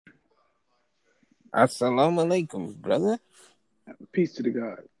Assalamu alaikum, brother. Peace to the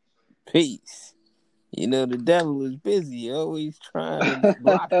God. Peace. You know, the devil is busy, always trying to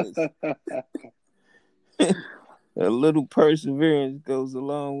block us. A little perseverance goes a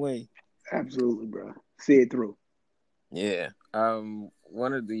long way. Absolutely, bro. See it through. Yeah.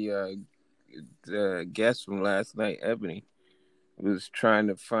 One of the guests from last night, Ebony, was trying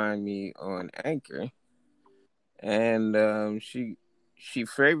to find me on Anchor, and she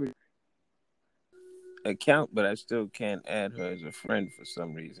favored account, but I still can't add her as a friend for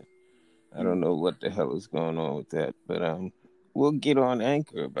some reason. I don't know what the hell is going on with that, but we'll get on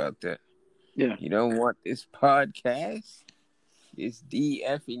Anchor about that. Yeah. You don't want this podcast, this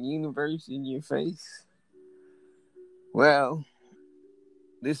DF and universe in your face? Well,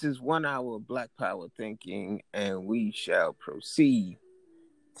 this is 1 hour of Black Power thinking, and we shall proceed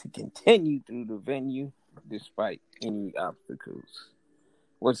to continue through the venue despite any obstacles.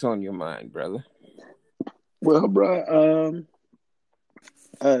 What's on your mind, brother? Well, bro,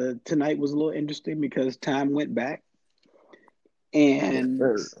 tonight was a little interesting because time went back, Yes, and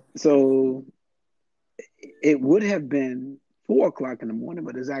sir. so it would have been 4 o'clock in the morning,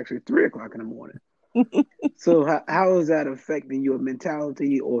 but it's actually 3 o'clock in the morning. So how is that affecting your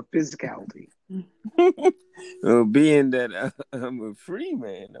mentality or physicality? Well, being that I'm a free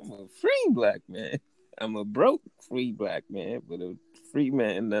man, I'm a free black man. I'm a broke free black man, but a free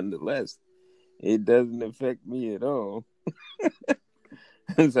man nonetheless. It doesn't affect me at all,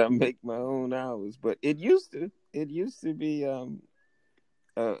 as I make my own hours. But it used to be a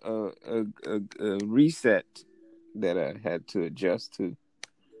reset that I had to adjust to.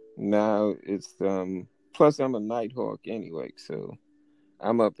 Now it's plus I'm a night hawk anyway, so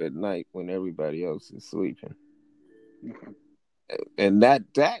I'm up at night when everybody else is sleeping. Okay. And that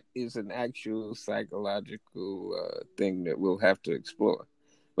is an actual psychological thing that we'll have to explore.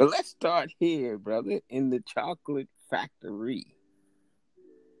 But let's start here, brother, in the chocolate factory.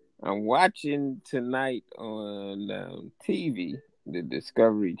 I'm watching tonight on TV, the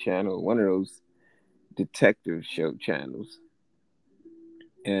Discovery Channel, one of those detective show channels.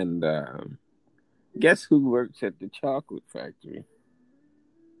 And guess who works at the chocolate factory?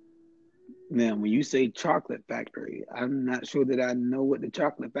 Now, when you say chocolate factory, I'm not sure that I know what the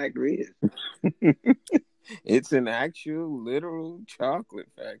chocolate factory is. It's an actual, literal chocolate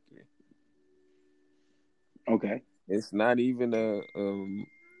factory. Okay. It's not even a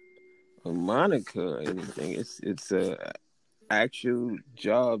moniker or anything. It's a actual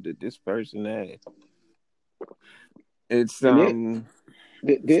job that this person had. It's And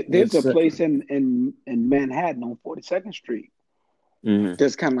there's a it's place in Manhattan on 42nd Street. mhm.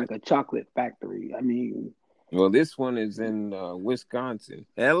 That's kind of like a chocolate factory. I mean, Well, this one is in Wisconsin.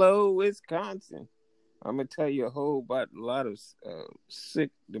 Hello, Wisconsin. I'm gonna tell you a lot of sick,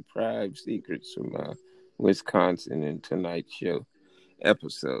 deprived secrets from Wisconsin in tonight's show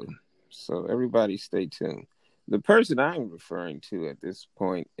episode. So everybody, stay tuned. The person I'm referring to at this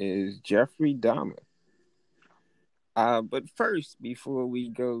point is Jeffrey Dahmer. But first, before we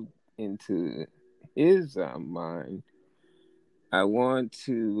go into his mind, I want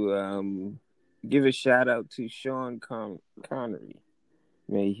to give a shout out to Sean Connery.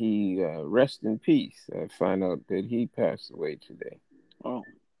 May he rest in peace. I find out that he passed away today. oh,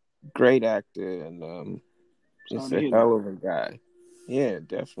 Great actor and sorry just to a hear that. hell of a guy. Yeah,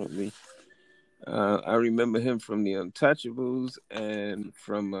 definitely. I remember him from The Untouchables and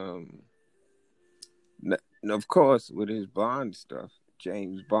from, of course, with his Bond stuff,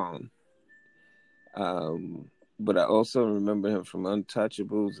 James Bond. But I also remember him from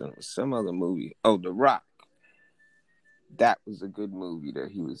Untouchables and some other movie. Oh, The Rock. That was a good movie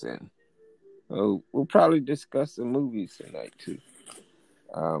that he was in. Oh, we'll probably discuss the movies tonight too.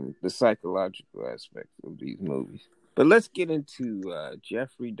 The psychological aspects of these movies. But let's get into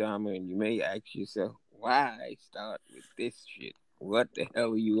Jeffrey Dahmer, and you may ask yourself, why start with this shit? What the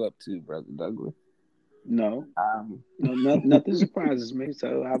hell are you up to, Brother Douglas? No, Um, nothing surprises me.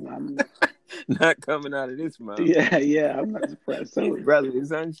 So I'm Not coming out of this mouth. yeah, I'm not surprised. This So, brother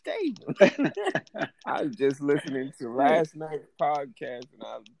is unstable. I was just listening to last night's podcast, and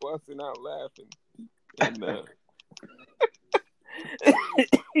I was busting out laughing. And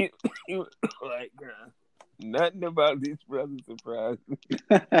he was like, nothing about this brother surprised me.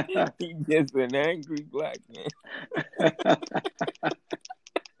 He's just an angry black man.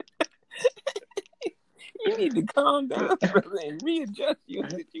 You need to calm down, brother, and readjust your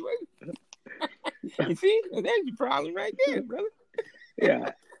situation. You see, that's your problem right there, brother. yeah,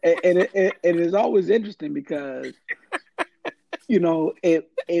 it is always interesting because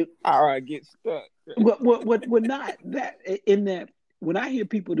it How I get stuck. what not that in that when I hear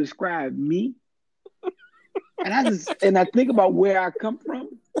people describe me, And I think about where I come from,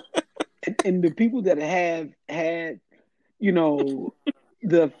 and the people that have had, you know,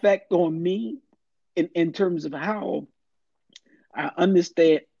 the effect on me in terms of how I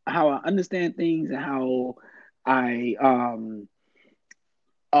understand things and how I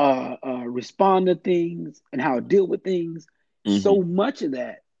respond to things and how I deal with things. Mm-hmm. So much of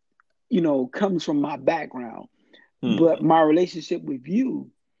that, comes from my background. Hmm. But my relationship with you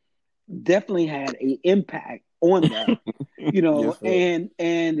definitely had an impact on that, Yes, sir. and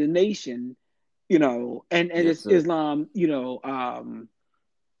the nation, and Yes, it's sir. Islam, in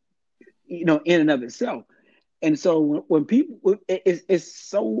and of itself. And so when people, it's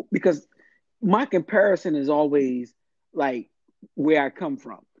so, because my comparison is always like where I come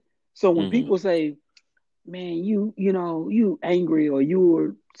from. So when Mm-hmm. people say, "Man, you angry, or you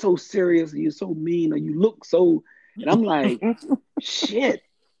were so serious, or you're so mean, or you look so," and I'm like, "Shit,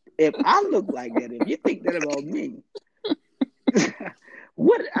 if I look like that, if you think that about me,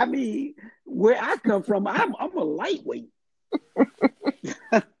 what I mean, where I come from, I'm a lightweight."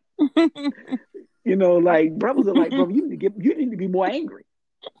 Like brothers are like, "Bro, you need to be more angry,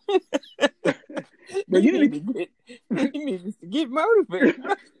 bro. You You need need to get you need to get motivated.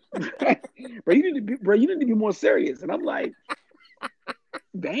 to, bro, you need to be more serious." And I'm like,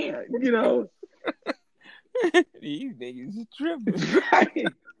 "Damn, These niggas is tripping.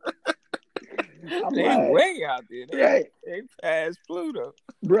 right?" I'm They like, way out there. "Right, They past Pluto.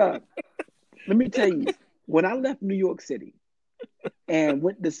 bro." Let me tell you, when I left New York City and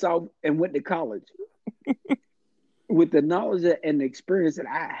went to South and went to college, with the knowledge and the experience that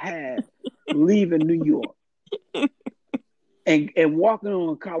I had leaving New York and walking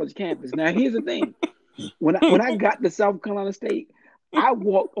on a college campus. Now, here's the thing: when I got to South Carolina State, I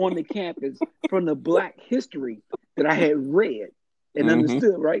walked on the campus from the Black history that I had read and Mm-hmm.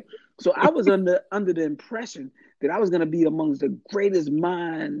 understood. Right, so I was under the impression that I was going to be amongst the greatest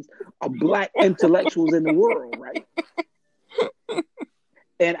minds of Black intellectuals in the world. Right,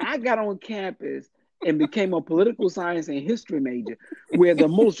 and I got on campus and became a political science and history major, where the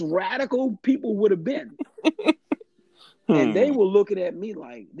most radical people would have been. And they Hmm. were looking at me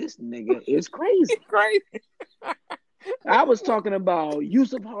like, "This nigga is crazy." Crazy. I was talking about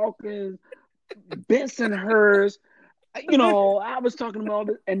Yusuf Hawkins, Benson Hurst. I was talking about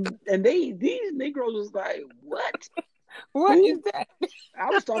it, and these Negroes was like, "What? What is Who?" that?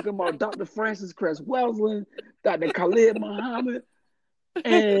 I was talking about Dr. Francis Cress Welsing, Dr. Khalid Muhammad,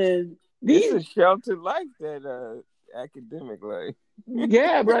 and It's these, a sheltered life, that academic life.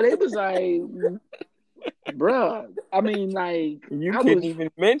 yeah, bro. They was like, bruh. I mean, like, You I couldn't was,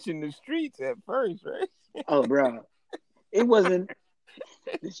 even mention the streets at first, right? oh, bruh. It wasn't,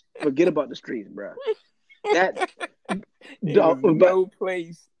 forget about the streets, bruh. That, It was but, no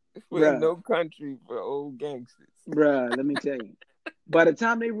place for bruh, no country for old gangsters. let me tell you. By the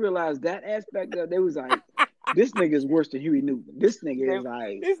time they realized that aspect of it, they was like, "This nigga is worse than Huey Newton. This nigga is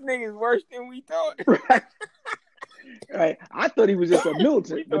like," This nigga's worse than we thought. right, right. I thought he was just a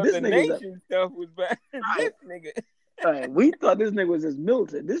militant, We but thought this the nigga's a, nation stuff was bad. right, This nigga. right. We thought this nigga was just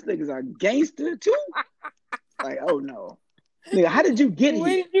militant. This nigga's a gangster too. Like, oh no. Nigga, how did you get Where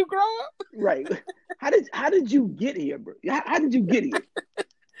here? did you grow up? Right. How did you get here, bro? How did you get here?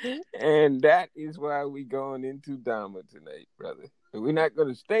 And that is why we going into Dharma tonight, brother. We're not going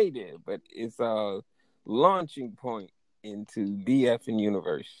to stay there, but it's a launching point into BF and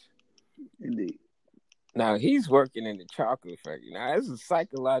Universe. Indeed. Now, he's working in the chocolate factory. Now, as a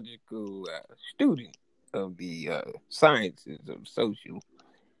psychological student of the sciences of social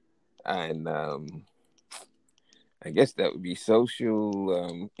and I guess that would be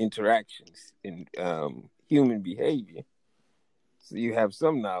social interactions in human behavior. So you have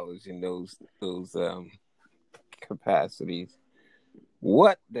some knowledge in those capacities.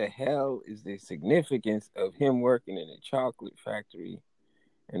 What the hell is the significance of him working in a chocolate factory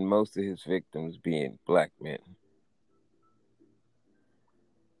and most of his victims being black men?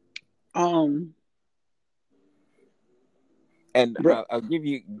 Um, And bro. I'll give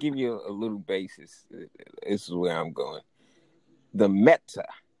you a little basis. This is where I'm going. The meta,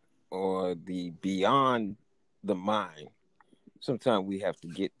 or the beyond the mind. Sometimes we have to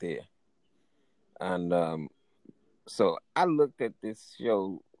get there. And so I looked at this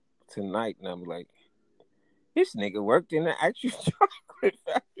show tonight, and I'm like, this nigga worked in an actual chocolate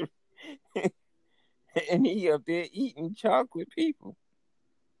factory, and he up there eating chocolate people.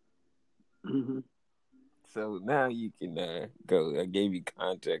 Mm-hmm. So now you can go. I gave you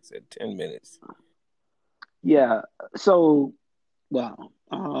context at 10 minutes. Yeah. So, wow.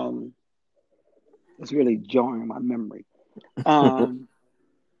 It's really jarring my memory. Um,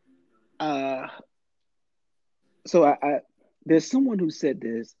 uh, So I there's someone who said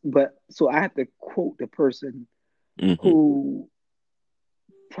this, but so I have to quote the person Mm-hmm. who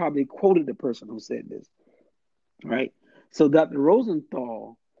probably quoted the person who said this, right? So Dr.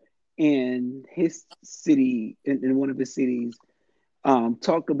 Rosenthal in his city, in one of his cities,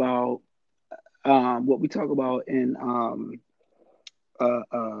 talked about what we talk about in uh,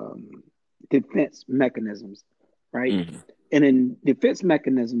 um, defense mechanisms, right? Mm-hmm. And in defense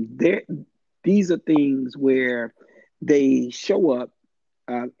mechanisms, these are things where they show up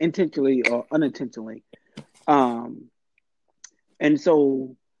intentionally or unintentionally. Um, and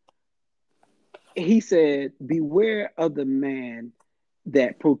so he said, "Beware of the man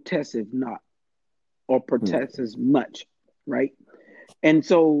that protesteth not or protesteth much." Right. And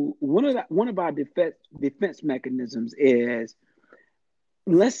so one of our defense mechanisms is,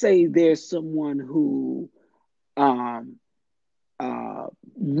 let's say there's someone who um,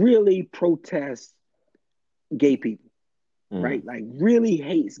 really protests gay people, Mm-hmm. right? Like really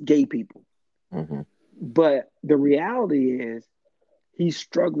hates gay people. Mm-hmm. But the reality is he's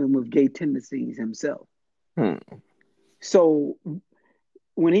struggling with gay tendencies himself. Mm-hmm. So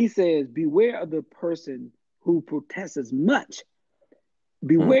when he says, beware of the person who protests as much,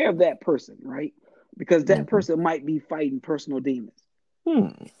 beware of that person, right? Because that Mm-hmm. person might be fighting personal demons.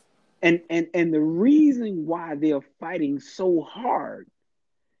 Mm-hmm. And the reason why they're fighting so hard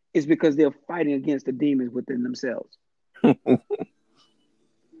is because they're fighting against the demons within themselves,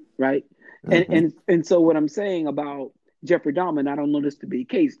 right? And Mm-hmm. and and so what I'm saying about Jeffrey Dahmer, and I don't know this to be the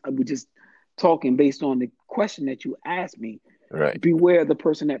case. We're just talking based on the question that you asked me. Right. Beware the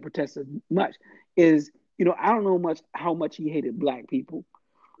person that protested much is, I don't know much how much he hated black people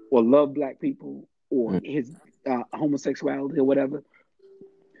or loved black people or his homosexuality or whatever,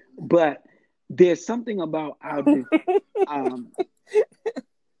 but there's something about our um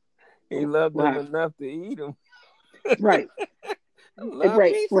He loved them well, enough to eat them. right. Love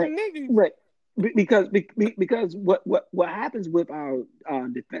Right, me some right, niggas. right. Because what happens with our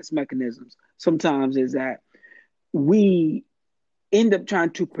defense mechanisms sometimes is that we end up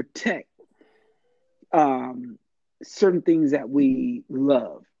trying to protect um, certain things that we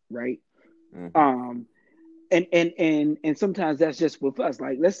love, right? Mm-hmm. Um, and sometimes that's just with us.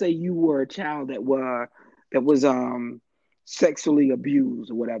 Like, let's say you were a child that was sexually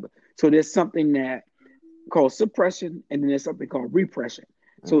abused or whatever. So there's something that called suppression, and then there's something called repression.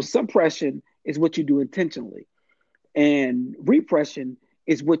 So suppression is what you do intentionally, and repression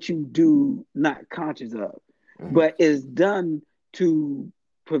is what you do not conscious of, Mm-hmm. but is done to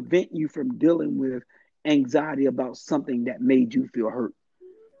prevent you from dealing with anxiety about something that made you feel hurt.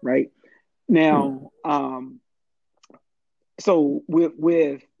 Right Mm-hmm. now, so with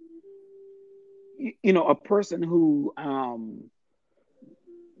a person who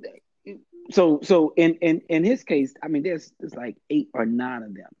so in his case, I mean, there's like 8 or 9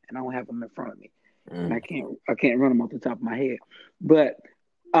 of them, and I don't have them in front of me, and I can't run them off the top of my head, but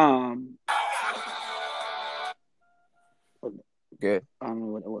um, Good. I don't know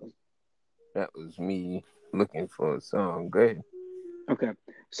what it was. That was me looking for a song. Good. Okay,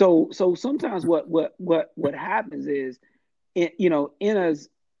 so sometimes what happens is, in us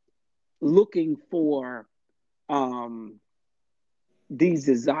looking for um these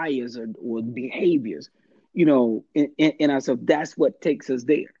desires or behaviors, in ourselves, that's what takes us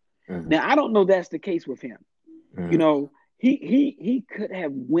there. Mm-hmm. Now, I don't know that's the case with him. You Mm-hmm. know, he could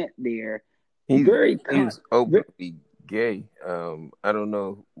have went there He's very he's openly gay. I don't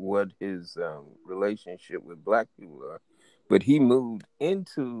know what his relationship with black people are, but he moved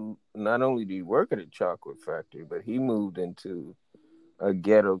into, not only did he work at a chocolate factory, but he moved into a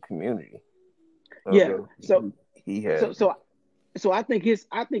ghetto community. yeah. Although So he had. so so so I think his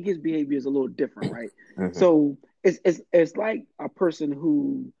behavior is a little different, right? Mm-hmm. So it's like a person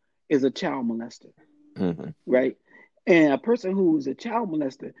who is a child molester, Mm-hmm. right? And a person who's a child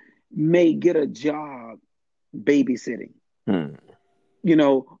molester may get a job babysitting,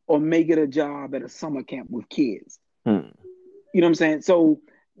 or may get a job at a summer camp with kids. Mm-hmm. You know what I'm saying? So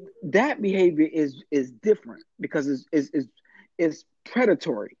that behavior is different because it's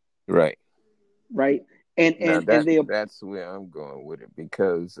predatory, Right. right? And Now and and they that's where I'm going with it,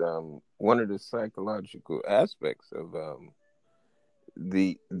 because one of the psychological aspects of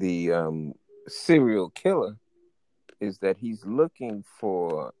the serial killer is that he's looking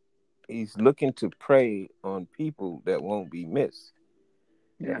to prey on people that won't be missed,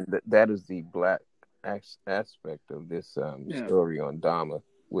 yeah, and that is the black aspect of this yeah, story on Dharma,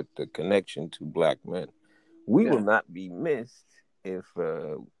 with the connection to black men. We will yeah, not be missed if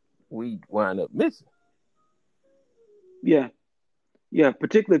we wind up missing. yeah, yeah.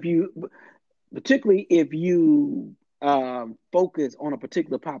 Particularly particularly if you focus on a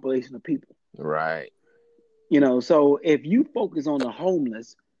particular population of people. Right. So if you focus on the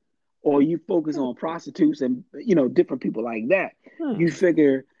homeless or you focus on prostitutes and different people like that, Hmm. you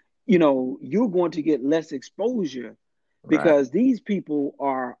figure you're going to get less exposure Right. because these people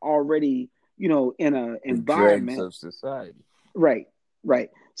are already in an The dregs environment. of society. Right, right.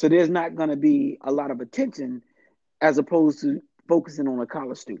 So there's not going to be a lot of attention as opposed to focusing on a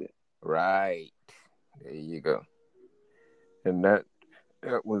college student. Right. There you go. And that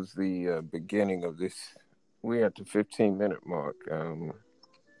was the beginning of this. We're at the 15-minute mark.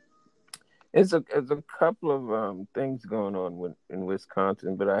 It's a couple of things going on in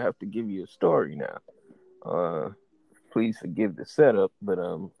Wisconsin, but I have to give you a story now. Uh, Please forgive the setup, but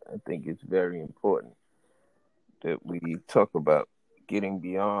I think it's very important that we talk about getting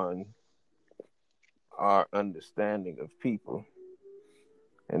beyond our understanding of people,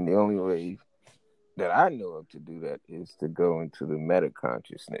 and the only way that I know of to do that is to go into the meta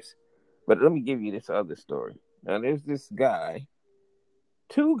consciousness. But let me give you this other story. Now, there's this guy,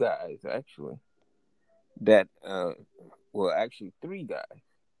 two guys actually, that well, actually three guys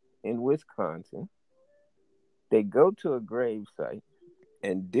in Wisconsin. They go to a grave site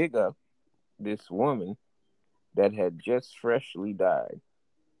and dig up this woman that had just freshly died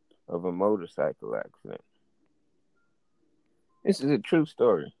of a motorcycle accident. This is a true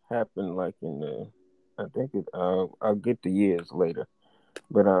story. Happened like in the, I think it. I'll get the years later,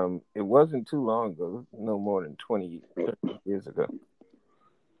 but it wasn't too long ago. No more than 30 years ago.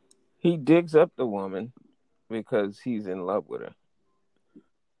 He digs up the woman because he's in love with her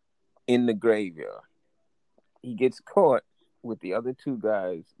in the graveyard. He gets caught with the other two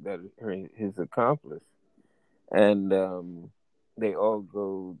guys that are his accomplice, and they all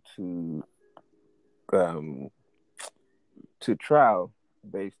go um, to trial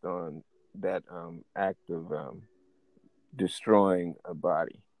based on that act of destroying a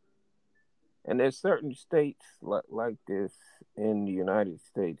body. And there's certain states like this in the United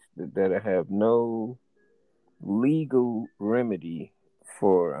States that have no legal remedy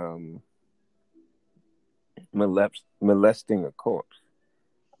for molesting a corpse.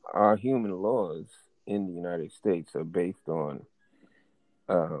 Our human laws in the United States are based on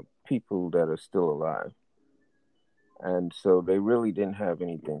people that are still alive. And so they really didn't have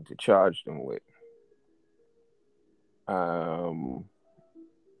anything to charge them with. Um,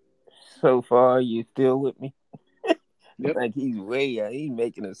 so far, you still with me? Yep. Like he's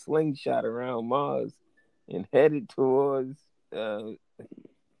making a slingshot around Mars and headed towards uh,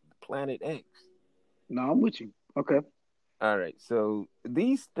 Planet X. No, I'm with you. Okay. All right, so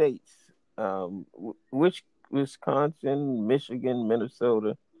these states, which Wisconsin, Michigan,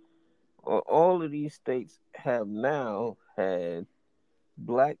 Minnesota, all of these states have now had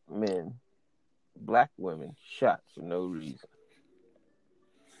black men, black women shot for no reason.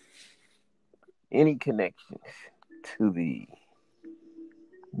 Any connections to the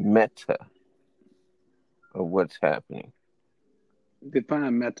meta of what's happening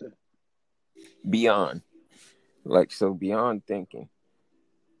Define meta. beyond, like so beyond thinking,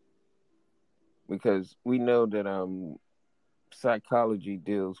 because we know that psychology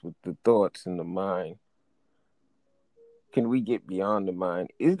deals with the thoughts in the mind. Can we get beyond the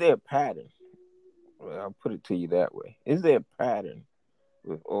mind? Is there a pattern? Well, I'll put it to you that way. Is there a pattern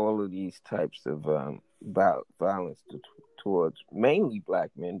with all of these types of violence towards mainly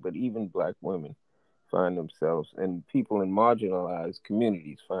black men, but even black women find themselves, and people in marginalized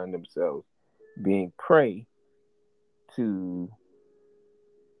communities find themselves being prey to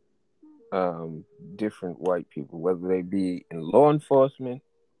different white people, whether they be in law enforcement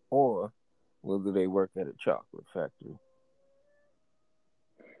or whether they work at a chocolate factory.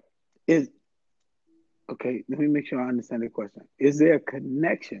 Is okay. Let me make sure I understand the question. Is there a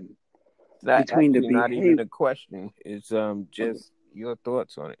connection Not between the actually not even behavior? a question. It's Okay. just your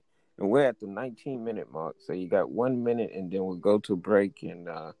thoughts on it. And we're at the 19-minute mark, so you got 1 minute, and then we'll go to break, and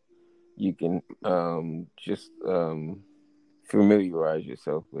you can just familiarize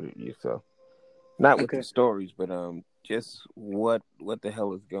yourself with it yourself. Not with the Okay. stories, but just what the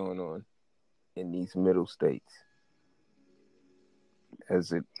hell is going on in these middle states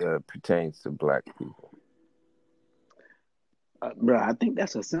as it pertains to black people. Bro, I think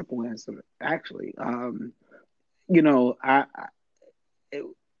that's a simple answer. Actually, you know,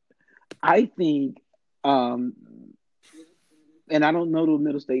 I think, um, and I don't know the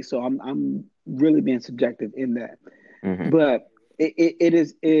middle state, so I'm really being subjective in that. Mm-hmm. But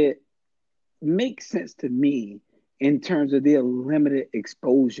it makes sense to me in terms of their limited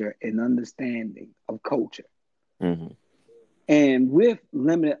exposure and understanding of culture. Mm-hmm. And with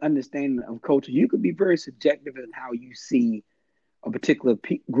limited understanding of culture, you could be very subjective in how you see a particular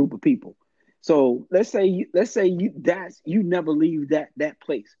group of people. So let's say you never leave that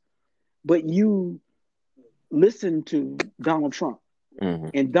place, but you listen to Donald Trump, Mm-hmm.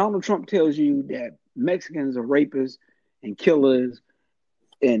 and Donald Trump tells you that Mexicans are rapists and killers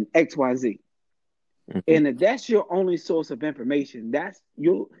and XYZ. Mm-hmm. And if that's your only source of information,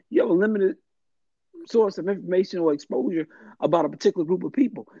 you have a limited source of information or exposure about a particular group of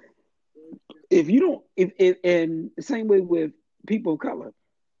people. If you don't, if and the same way with people of color,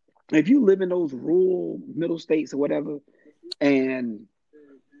 if you live in those rural middle states or whatever, and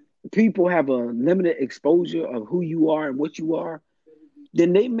people have a limited exposure of who you are and what you are,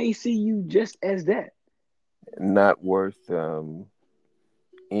 then they may see you just as that. Not worth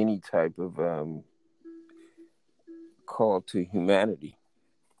any type of call to humanity.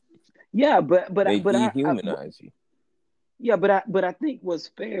 Yeah, but but I- They but I dehumanize you. yeah, but I think what's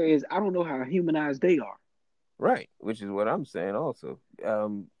fair is I don't know how humanized they are. Right, which is what I'm saying also.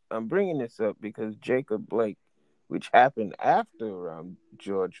 I'm bringing this up because Jacob Blake, which happened after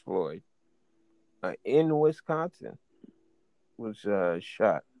George Floyd in Wisconsin, was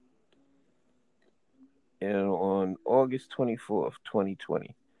shot on August 24th,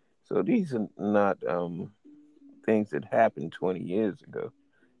 2020. So these are not things that happened 20 years ago.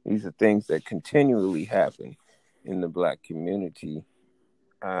 These are things that continually happen in the black community.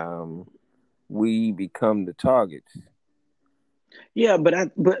 We become the targets Yeah, but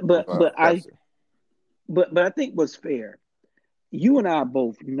I but of but our but I oppressor. but I think what's fair, you and I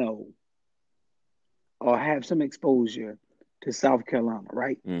both know or have some exposure to South Carolina,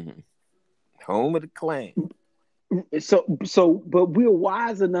 right? Mm-hmm. Home of the Klan. But we're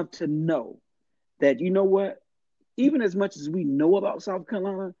wise enough to know that you know what, even as much as we know about South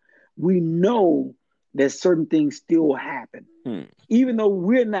Carolina, we know that certain things still happen. Hmm. Even though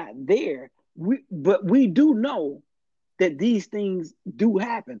we're not there, but we do know that these things do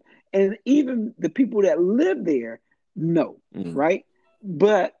happen. And even the people that live there know, Mm-hmm. right?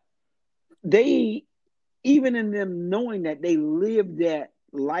 But they, even in them knowing that they live that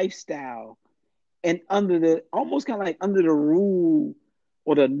lifestyle and under the almost kind of like under the rule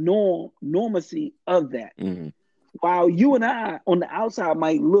or the normacy of that, Mm-hmm. while you and I on the outside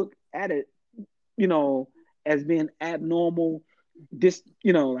might look at it, you know, as being abnormal, this,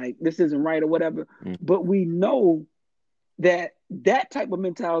 like this isn't right or whatever, but we know that that type of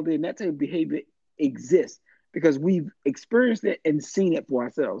mentality and that type of behavior exists because we've experienced it and seen it for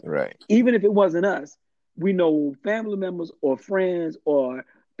ourselves. Right. Even if it wasn't us, we know family members or friends or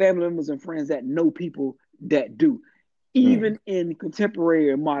family members and friends that know people that do, Hmm. even in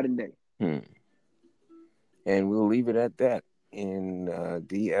contemporary or modern day. Hmm. And we'll leave it at that in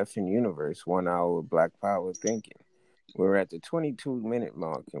DF and Universe, 1 hour of Black Power thinking. We're at the 22-minute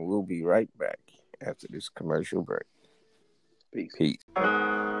mark, and we'll be right back after this commercial break. Peace. Peace.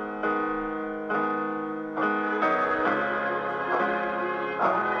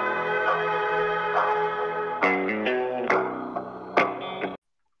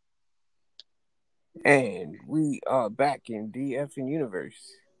 And we are back in DF and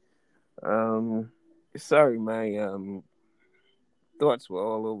Universe. Sorry, my thoughts were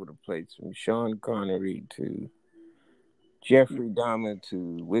all over the place, from Sean Connery to Jeffrey Dahmer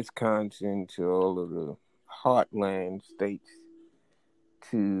to Wisconsin to all of the heartland states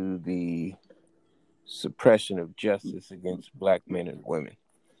to the suppression of justice against black men and women.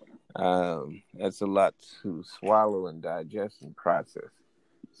 That's a lot to swallow and digest and process.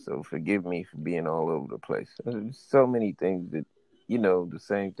 So forgive me for being all over the place. There's so many things that, the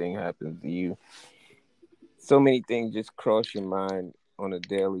same thing happens to you. So many things just cross your mind on a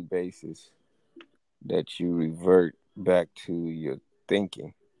daily basis that you revert back to your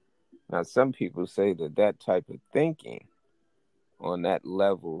thinking. Now, some people say that type of thinking on that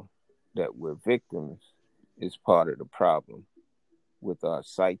level, that we're victims, is part of the problem with our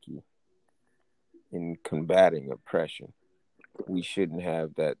psyche in combating oppression. We shouldn't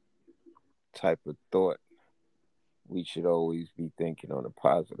have that type of thought. We should always be thinking on a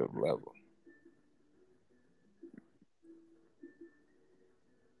positive level.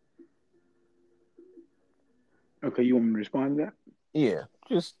 Okay, you want me to respond to that? Yeah,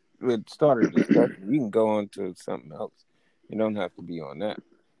 just with start a discussion. You can go on to something else. You don't have to be on that.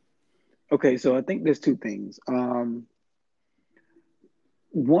 Okay, so I think there's two things.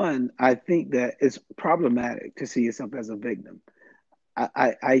 One, I think that it's problematic to see yourself as a victim.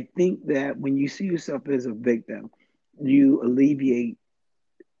 I think that when you see yourself as a victim, you alleviate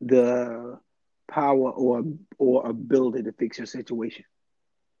the power or ability to fix your situation.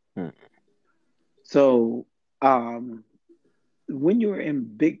 Hmm. So, um, when you're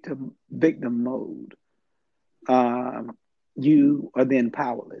in victim mode, um, you are then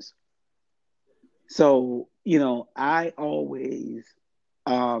powerless. So, I always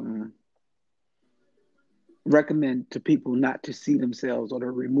um, recommend to people not to see themselves or to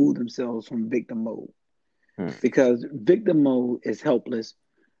remove themselves from victim mode, Hmm. because victim mode is helpless.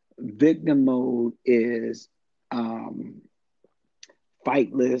 Victim mode is um,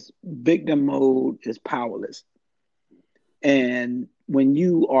 fightless. Victim mode is powerless. And when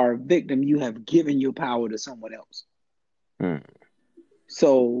you are a victim, you have given your power to someone else. Hmm.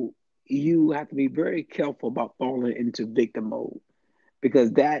 So you have to be very careful about falling into victim mode,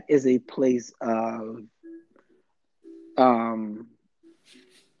 because that is a place of um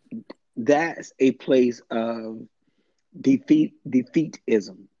that's a place of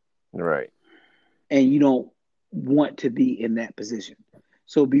defeatism, Right. and you don't want to be in that position.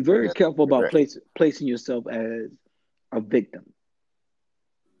 So be very That's careful about correct. placing yourself as a victim,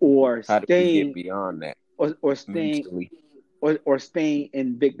 or How do we get staying beyond that or staying mentally? or staying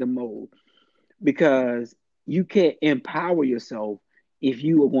in victim mode, because you can't empower yourself if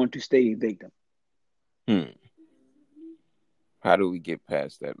you are going to stay a victim. Hmm. How do we get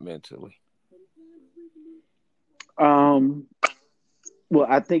past that mentally? Um, well,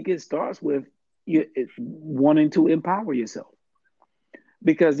 I think it starts with wanting to empower yourself,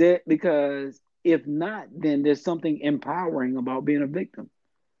 because if not, then there's something empowering about being a victim.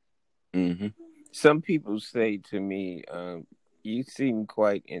 Hmm. Some people say to me, "You seem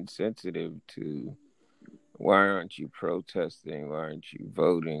quite insensitive to why aren't you protesting? Why aren't you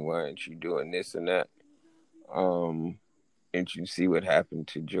voting? Why aren't you doing this and that?" Um, and you see what happened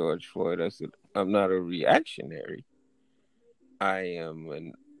to George Floyd. I said, "I'm not a reactionary. I am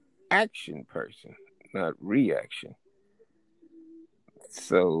an action person, not reaction."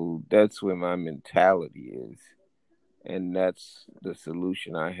 So that's where my mentality is. And that's the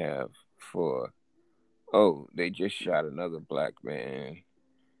solution I have for, oh, they just shot another black man.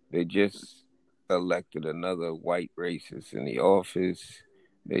 They just elected another white racist in the office.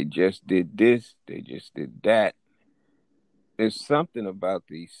 They just did this. They just did that. There's something about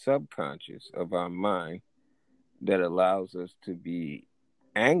the subconscious of our mind that allows us to be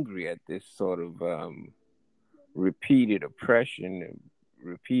angry at this sort of repeated oppression and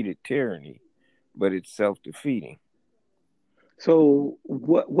repeated tyranny, but it's self defeating. So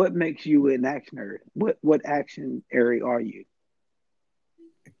what makes you an actioner? What action area are you?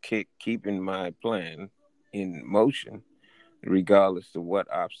 Keeping my plan in motion, regardless of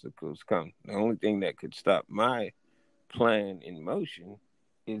what obstacles come. The only thing that could stop my plan in motion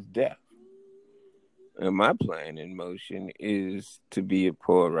is death. And my plan in motion is to be a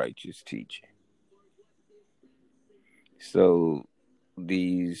poor, righteous teacher. So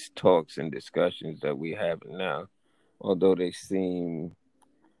these talks and discussions that we have now, although they seem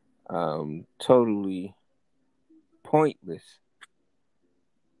totally pointless,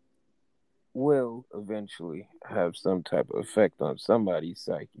 will eventually have some type of effect on somebody's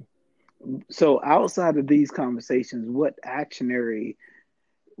psyche. So outside of these conversations, what action area,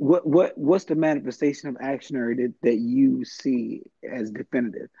 what's the manifestation of action area that you see as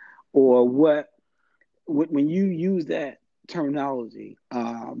definitive, or when you use that terminology,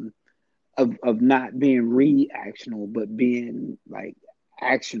 of not being reactional but being like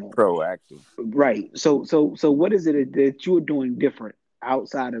actional, Proactive. right? So what is it that you're doing different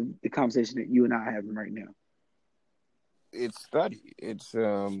outside of the conversation that you and I are having right now? It's study. It's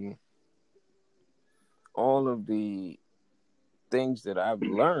all of the things that I've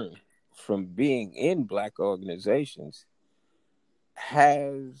learned from being in black organizations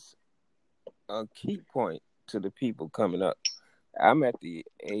has a key point to the people coming up. I'm at the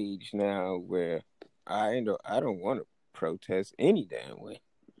age now where I don't want to protest any damn way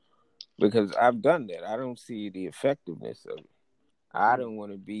because I've done that. I don't see the effectiveness of it. I don't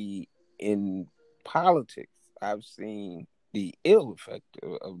want to be in politics. I've seen the ill effect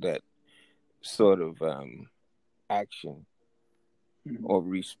of that sort of action Mm-hmm. or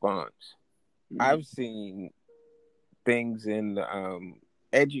response. Mm-hmm. I've seen things in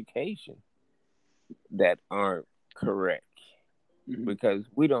education that aren't correct Mm-hmm. because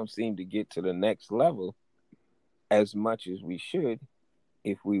we don't seem to get to the next level as much as we should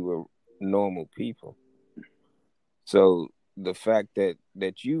if we were normal people. So the fact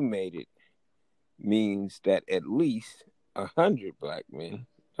that you made it means that at least 100 black men.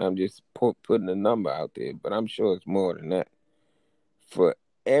 I'm just putting a number out there, but I'm sure it's more than that. For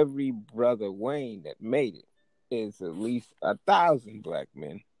every brother Wayne that made it, is at least 1,000 black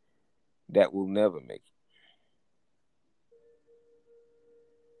men that will never make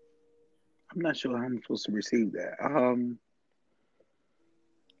I'm not sure how I'm supposed to receive that.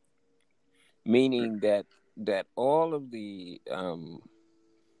 meaning that all of the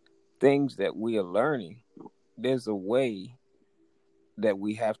things that we are learning, there's a way that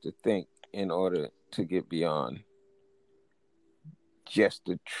we have to think in order to get beyond just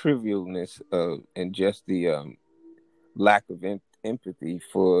the trivialness of and just the lack of empathy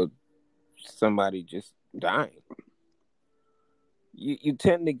for somebody just dying. You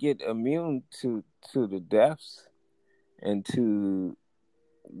tend to get immune to the deaths and to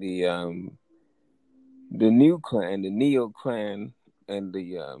the new clan, the Neo clan, and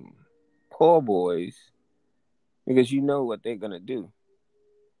the poor boys, because you know what they're gonna do.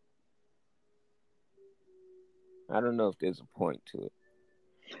 I don't know if there's a point to it.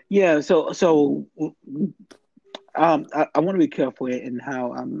 Yeah. So I want to be careful in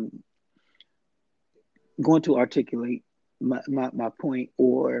how I'm going to articulate my point,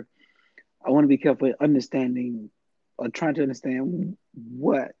 or I want to be careful in understanding or trying to understand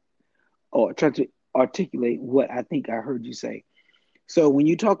what, or trying to articulate what I think I heard you say. So when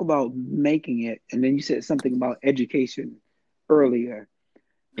you talk about making it, and then you said something about education earlier,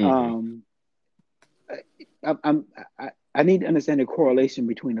 Mm-hmm. um, I need to understand the correlation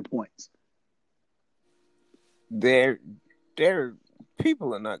between the points. They're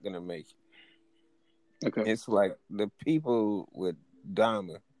people are not gonna make it. Okay. It's like the people with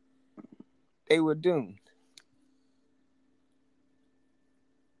Dharma, they were doomed.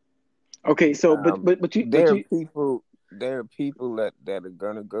 Okay. So, There are people that are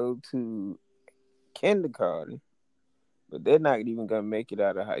gonna go to kindergarten, but they're not even gonna make it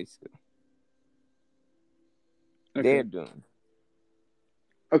out of high school. They're okay. doomed.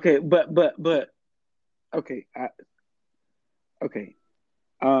 Okay. Okay. Okay.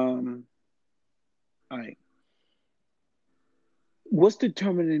 Um. All right. What's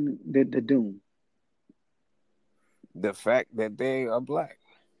determining the doom? The fact that they are black.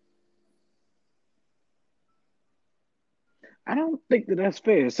 I don't think that that's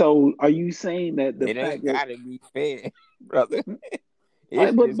fair. So, are you saying that the It fact ain't that, gotta be fair, brother. I,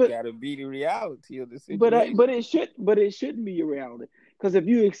 It's just gotta be the reality of the situation. but it shouldn't be your reality, because if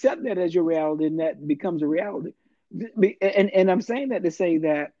you accept that as your reality, then that becomes a reality. And I'm saying that to say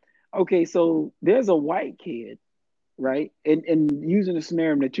that, okay, so there's a white kid, right? And using the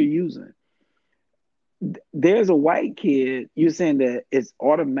scenario that you're using, there's a white kid. You're saying that it's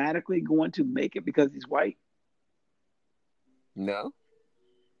automatically going to make it because he's white. No,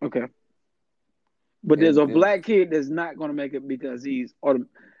 Okay. But there's and a black kid that's not going to make it because he's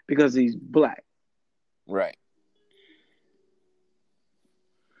black. right.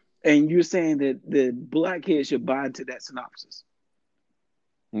 And you're saying that the black kid should buy into that synopsis.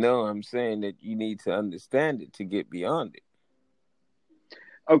 No, I'm saying that you need to understand it to get beyond it.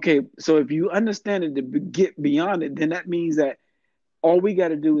 Okay, so if you understand it to get beyond it, then that means that all we got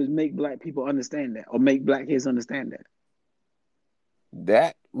to do is make black people understand that, or make black kids understand that.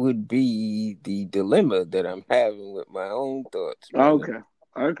 That would be the dilemma that I'm having with my own thoughts, brother.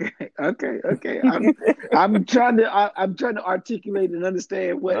 Okay, okay. I'm trying to articulate and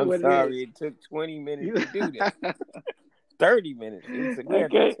understand I'm what it is. sorry it took 20 minutes You, to do that. 30 minutes. We're at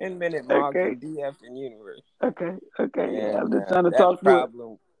the okay, 10-minute mark okay, in DF and Universe. okay. I'm And just trying to that talk through it.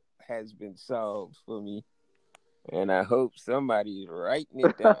 problem has been solved for me. And I hope somebody's writing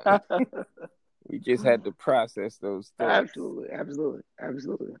it down. We just had to process those thoughts. Absolutely.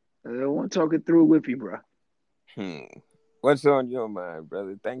 I want to talk it through with you, bro. Hmm. What's on your mind,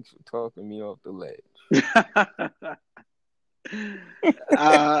 brother? Thanks for talking me off the ledge.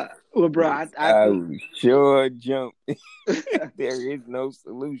 Well, bro, I I think was sure jumped. There is no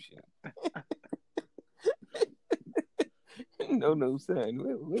solution. No, son.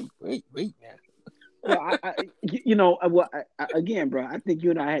 Wait now. well, again, bro, I think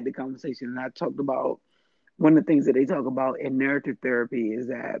you and I had the conversation, and I talked about one of the things that they talk about in narrative therapy is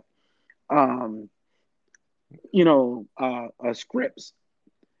that, um, scripts,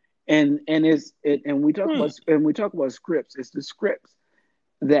 and we talk about scripts. It's the scripts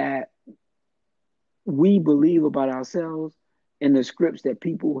that we believe about ourselves, and the scripts that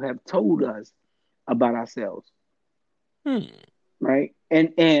people have told us about ourselves, Hmm. right?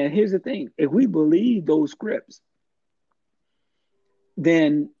 And here's the thing: if we believe those scripts,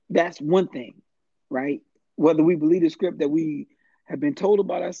 then that's one thing, right? Whether we believe the script that we have been told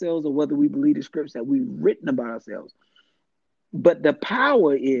about ourselves, or whether we believe the scripts that we've written about ourselves. But the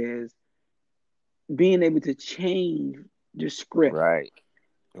power is being able to change the script. Right.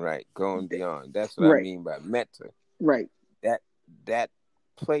 Right. Going beyond. That's what I Right, mean by meta. right, That that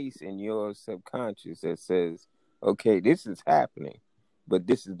place in your subconscious that says, okay, this is happening, but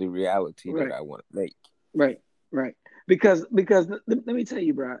this is the reality that right, I want to make. right, right. because let me tell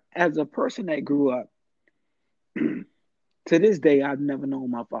you, bro, as a person that grew up, to this day, I've never known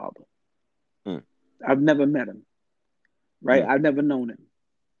my father. Mm. I've never met him, right? Mm. I've never known him.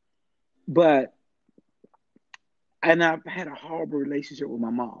 But and I've had a horrible relationship with my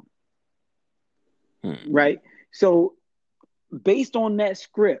mom, Mm. right? So based on that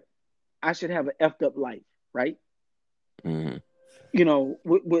script, I should have an effed up life, right? Mm.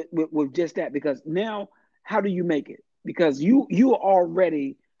 With just that, because now how do you make it? Because you are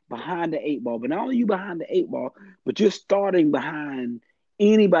already behind the eight ball, but not only you behind the eight ball, but you're starting behind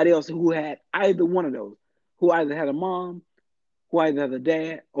anybody else who had either one of those, who either had a mom, who either had a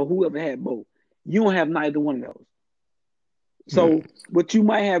dad, or whoever had both. You don't have neither one of those. So Mm. what you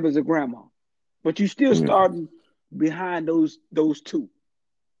might have is a grandma, but you still Mm. starting behind those two,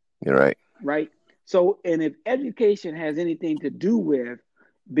 You're right. right? So, and if education has anything to do with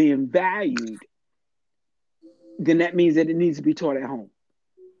being valued, then that means that it needs to be taught at home.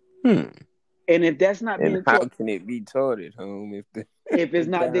 Hmm. And if that's not And being how taught, can it be taught at home if the if it's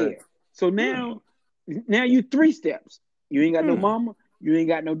the not there, parents? so Hmm. now you three steps. You ain't got no Hmm. mama, you ain't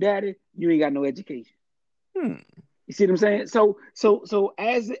got no daddy, you ain't got no education. Hmm. You see what I'm saying? So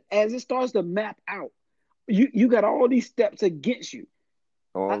as it starts to map out, you got all these steps against you.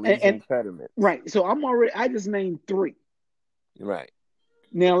 All these And impediments. right, so I just named three. Right.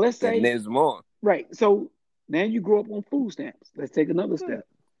 Now let's And say, there's more. right, so now you grow up on food stamps. Let's take another Hmm. step.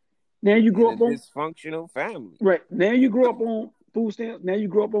 Now you In grow a up on dysfunctional family. right. Now you grow up on food stamps. Now you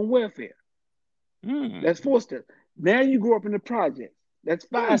grow up on welfare. That's Hmm. four steps. Now you grow up in the project. That's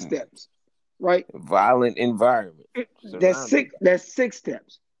five Hmm. steps. Right? Violent environment That's surrounding six. you. That's six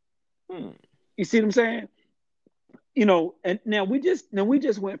steps. Hmm. You see what I'm saying? And now we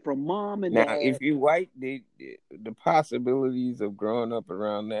just went from mom and Now, dad. if you white, the possibilities of growing up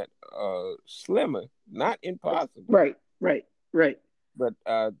around that are slimmer, not impossible, Right, right, right, but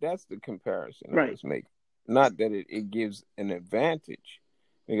that's the comparison I right, was making. Not that it gives an advantage,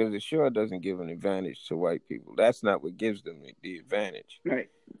 because it sure doesn't give an advantage to white people. That's not what gives them the advantage, right,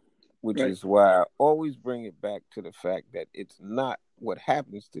 which right, is why I always bring it back to the fact that it's not what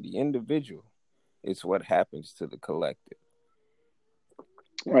happens to the individual, it's what happens to the collective.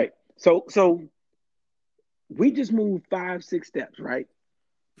 right. So we just moved five, six steps, right?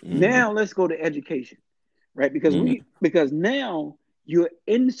 Mm-hmm. Now let's go to education, right? Mm-hmm. Because now you're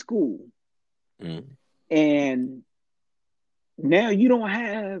in school Mm-hmm. and now you don't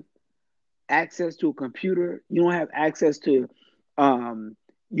have access to a computer. You don't have access to um,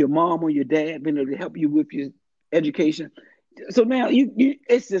 your mom or your dad being able to help you with your education. So now you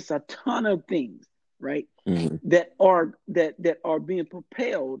it's just a ton of things, right? Mm-hmm. That are being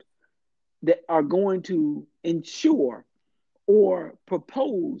propelled, that are going to ensure or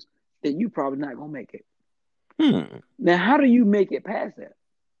propose that you probably not gonna make it. Hmm. Now, how do you make it past that?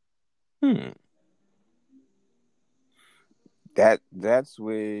 Hmm. That's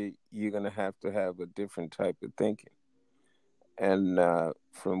where you're gonna have a different type of thinking. And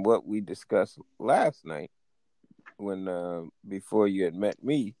from what we discussed last night, when before you had met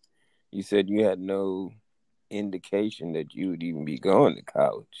me, you said you had no indication that you would even be going to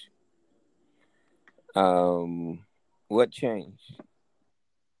college. Um, what changed?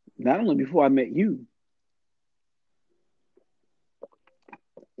 Not only before I met you,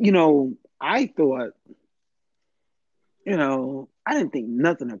 I thought, I didn't think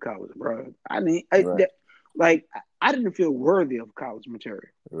nothing of college, bro. I mean, Right, like I didn't feel worthy of college material.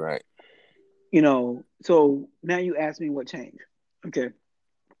 right. So now you ask me what changed. Okay.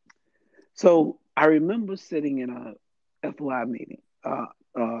 So I remember sitting in a FOI meeting,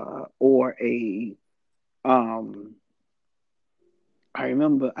 or a, um, I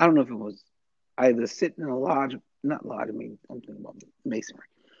remember, I don't know if it was either sitting in a lodge, not lodge, I mean, I'm thinking about masonry,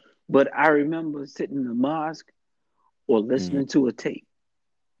 but I remember sitting in the mosque or Mm, listening to a tape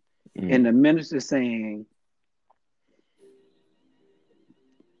and mm, the minister saying,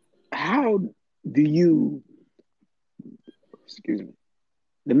 how do you, excuse me,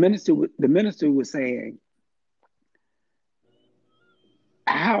 the minister was saying,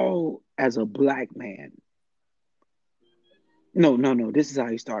 how as a black man, no, no, no, this is how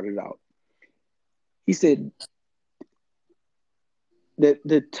he started out. He said that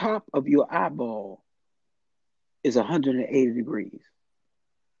the top of your eyeball is 180 degrees.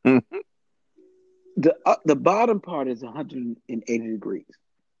 mm, The bottom part is 180 degrees.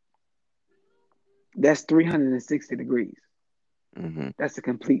 That's 360 degrees. mm, That's a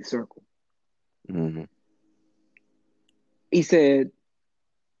complete circle. mm, He said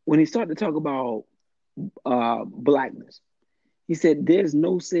when he started to talk about blackness, he said there's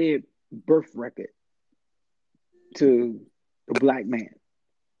no said birth record to the black man.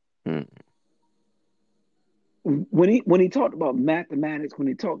 Mm. When he talked about mathematics, when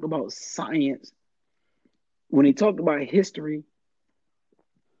he talked about science, when he talked about history,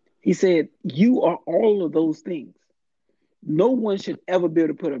 he said, "You are all of those things. No one should ever be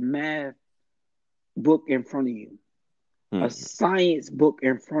able to put a math book in front of you, a Mm. science book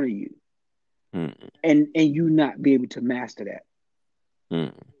in front of you, Mm. and you not be able to master that."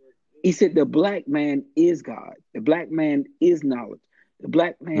 Mm. He said, "The black man is God. The black man is knowledge. The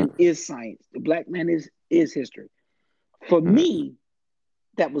black man Mm. is science. The black man is history." For Mm. me,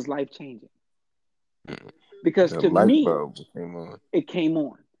 that was life changing Mm. because The to light me, bulb came on. it came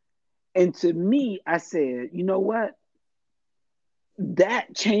on. And to me, I said, you know what?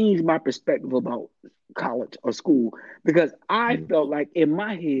 That changed my perspective about college or school because I Mm. felt like in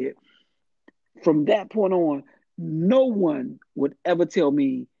my head, from that point on, no one would ever tell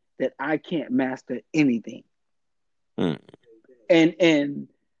me that I can't master anything. Mm. And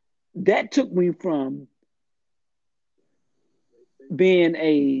that took me from being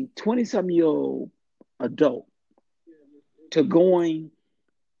a 20 something year old adult to going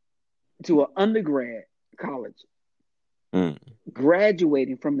to an undergrad college, Mm.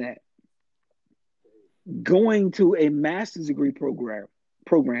 graduating from that, going to a master's degree program,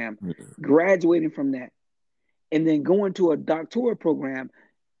 Mm. graduating from that, and then going to a doctoral program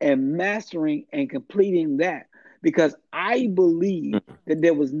and mastering and completing that because I believe Mm. that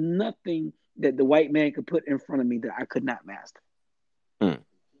there was nothing that the white man could put in front of me that I could not master. Mm.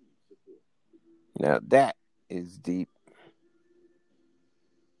 Now that is deep.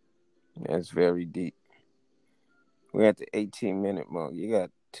 That's very deep. We're at the 18-minute mark. You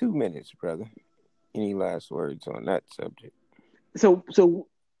got 2 minutes, brother. Any last words on that subject? So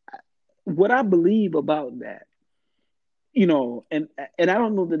what I believe about that, and I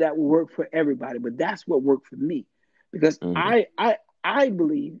don't know that that will work for everybody, but that's what worked for me because Mm-hmm. I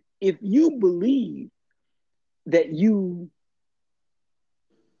believe if you believe that you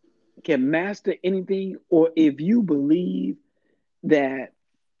can master anything, or if you believe that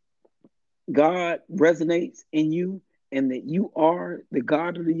God resonates in you and that you are the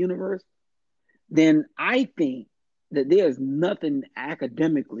God of the universe, then I think that there's nothing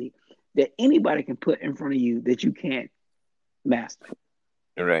academically that anybody can put in front of you that you can't master.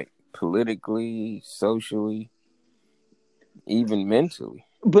 Right. Politically, socially, even mentally.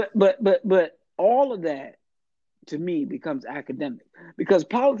 But all of that to me becomes academic because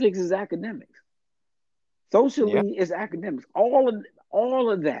politics is academics. Yeah. Socially is academics. All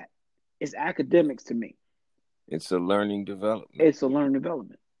of that is academics to me. It's a learning development. It's a learning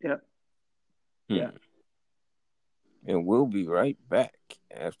development. Yeah. Yeah. Hmm. And we'll be right back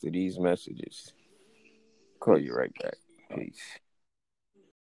after these messages. Call you Peace. right back. Peace.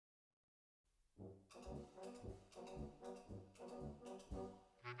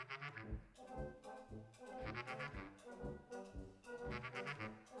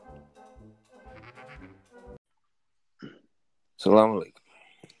 Salam alaikum.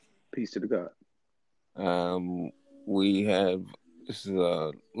 Peace to the God. Um, we have this is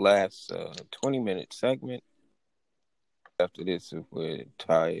a last 20-minute segment. After this, if we're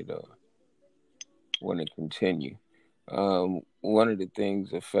tired or want to continue. One of the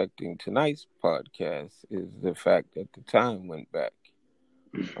things affecting tonight's podcast is the fact that the time went back.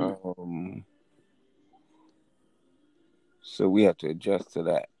 Um, so we have to adjust to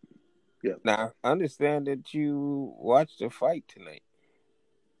that. Yeah. Now, I understand that you watched the fight tonight.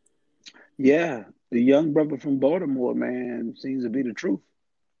 Yeah. The young brother from Baltimore, man, seems to be the truth.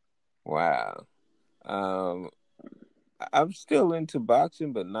 Wow. Um, I'm still into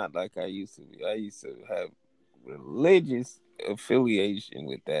boxing, but not like I used to be. I used to have religious affiliation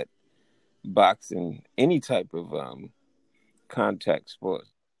with that boxing, any type of contact sport,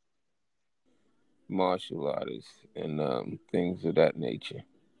 martial artists, and things of that nature.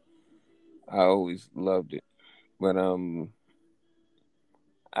 I always loved it, but I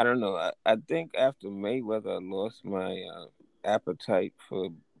don't know. I think after Mayweather, I lost my appetite for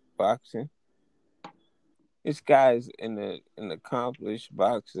boxing. This guy's an accomplished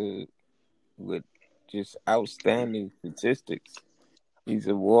boxer with just outstanding statistics. He's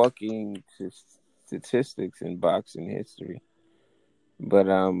a walking statistics in boxing history. But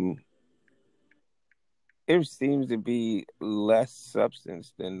there seems to be less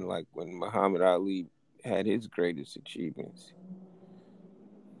substance than like when Muhammad Ali had his greatest achievements.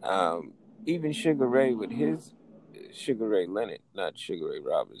 Um, Even Sugar Ray with his Sugar Ray Leonard, not Sugar Ray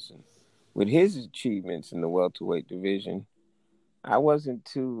Robinson, with his achievements in the welterweight division, I wasn't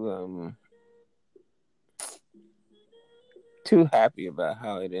too too happy about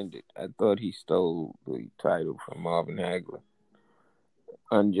how it ended. I thought he stole the title from Marvin Hagler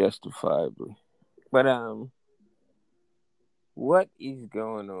unjustifiably. But what is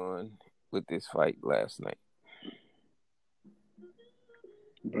going on with this fight last night?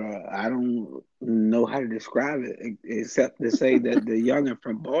 Bro, I don't know how to describe it except to say that the youngin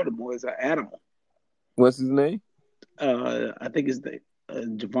from Baltimore is an animal. What's his name? I think it's the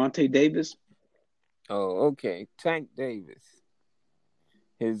Gervonta Davis. Oh, okay, Tank Davis.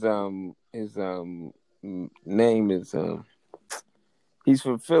 His name is he's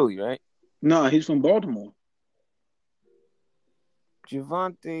from Philly, right? No, he's from Baltimore.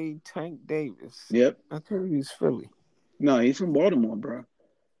 Gervonta Tank Davis. Yep. I thought he was Philly. No, he's from Baltimore, bro.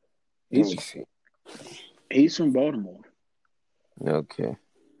 Let me see. He's from Baltimore. Okay.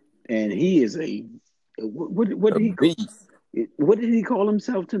 And he is what did he what did he call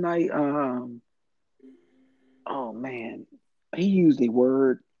himself tonight? Oh man, he used a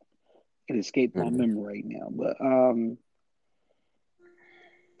word. It escaped my memory right now, but kind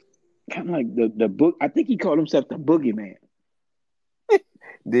of like the book. I think he called himself the Boogeyman.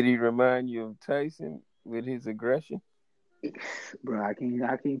 Did he remind you of Tyson with his aggression? Bro, I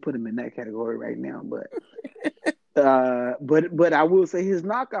can't put him in that category right now, but I will say his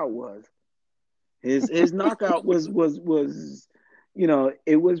knockout was his knockout was you know,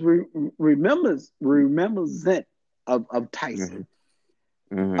 it was reminiscent of Tyson.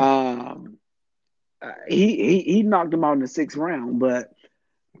 Mm-hmm. He knocked him out in the 6th round, but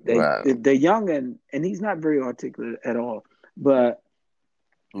the youngin, and he's not very articulate at all, but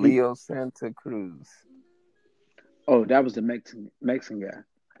Leo Santa Cruz. Oh, that was the Mexican guy.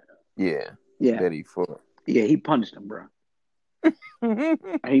 Yeah. That he fought. Yeah, he punished him, bro.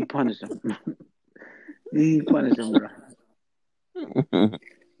 He punished him. He punished him, bro.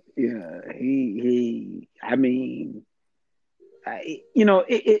 Yeah, he. I mean, you know,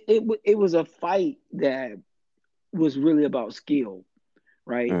 it was a fight that was really about skill,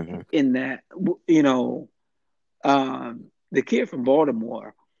 right? Mm-hmm. In that, you know, the kid from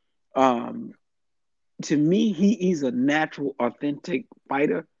Baltimore, to me, he's a natural, authentic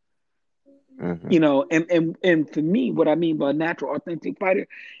fighter. Mm-hmm. You know, and for me, what I mean by a natural, authentic fighter,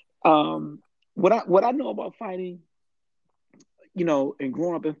 what I know about fighting, you know, and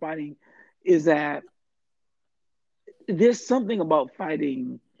growing up in fighting, is that there's something about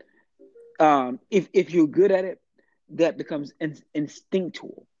fighting. If you're good at it, that becomes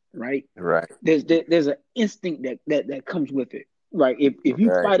instinctual, right? Right. There's an instinct that comes with it, right? If you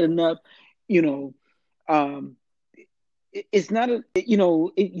fight enough, you know, it's not you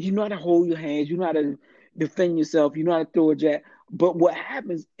know, you know how to hold your hands, you know how to defend yourself, you know how to throw a jab. But what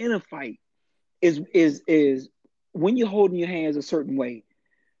happens in a fight is when you're holding your hands a certain way,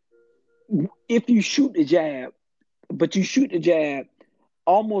 if you shoot the jab, but you shoot the jab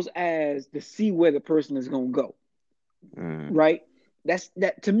almost as to see where the person is going to go, right?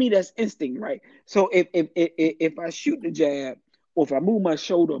 That to me, that's instinct, right? So if I shoot the jab, or if I move my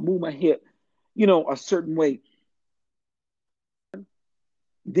shoulder, move my hip, you know, a certain way,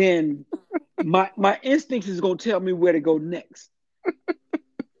 then my instincts is going to tell me where to go next.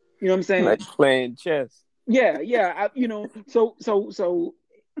 You know what I'm saying? Like playing chess. Yeah. You know, so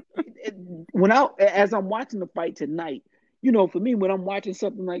as I'm watching the fight tonight, you know, for me, when I'm watching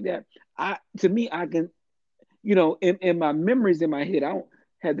something like that, I can, you know, in my memories in my head, I don't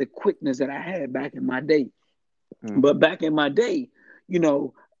have the quickness that I had back in my day. But back in my day, you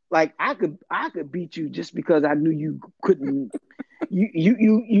know, like I could beat you just because I knew you couldn't.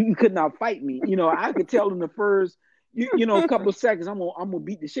 You could not fight me. You know, I could tell in the first, you know, a couple of seconds, I'm gonna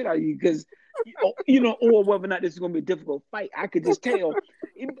beat the shit out of you because, you know, or whether or not this is gonna be a difficult fight. I could just tell,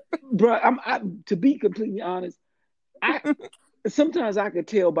 bro. To be completely honest, sometimes I could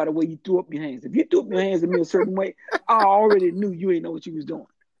tell by the way you threw up your hands. If you threw up your hands at me a certain way, I already knew you ain't know what you was doing.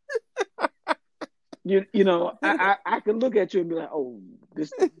 You know, I could look at you and be like, oh,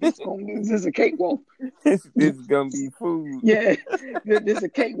 this is a cakewalk. This is gonna be food. Yeah, this is a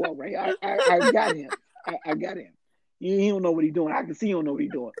cakewalk, right? I got him. I got him. He don't know what he's doing. I can see he don't know what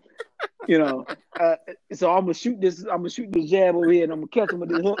he's doing. You know, so I'm gonna shoot this jab over here, and I'm gonna catch him with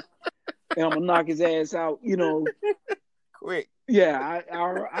this hook, and I'm gonna knock his ass out. You know, quick. Yeah,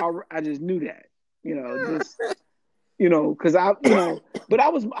 I just knew that. You know, just. You know, because you know, but I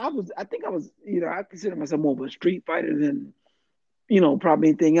think I was, you know, I consider myself more of a street fighter than, you know, probably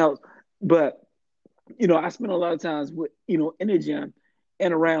anything else. But, you know, I spent a lot of times with, you know, in the gym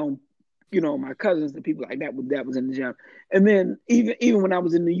and around, you know, my cousins and people like that was in the gym. And then even when I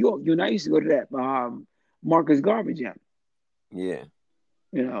was in New York, you know, I used to go to that Marcus Garvey gym. Yeah.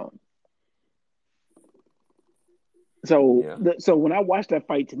 You know. So, Yeah. so when I watched that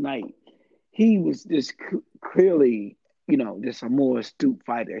fight tonight, he was just clearly, just a more astute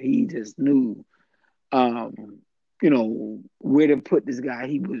fighter. He just knew, um, where to put this guy.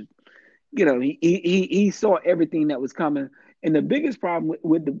 He was, he saw everything that was coming. And the biggest problem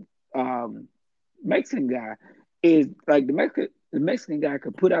with the Mexican guy is like the Mexican guy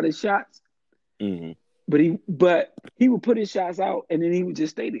could put out his shots, Mm-hmm. but he would put his shots out and then he would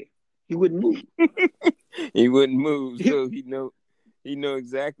just stay there. He wouldn't move. He wouldn't move, He, so he know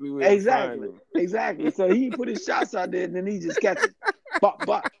exactly where to find exactly, him. exactly. So he put his shots out there and then he just catch it.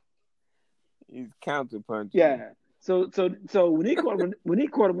 But He's counterpunching. yeah. So when he caught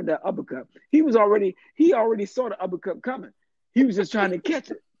him with that uppercut, he already saw the uppercut coming. He was just trying to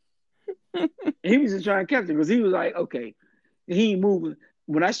catch it. He was just trying to catch it because he was like, okay, he ain't moving.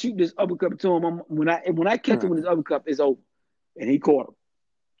 When I shoot this uppercut to him, when I catch him with his uppercut, it's over. And he caught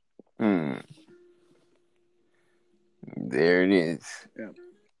him. There it is. Yeah.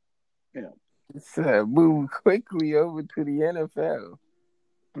 Yeah. Let's move quickly over to the NFL.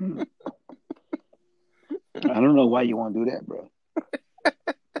 I don't know why you want to do that, bro.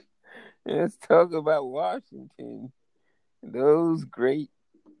 Let's talk about Washington. Those great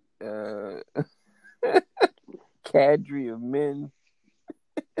cadre of men.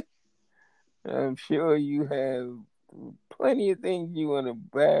 I'm sure you have plenty of things you want to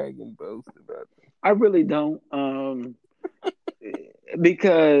brag and boast about them. I really don't.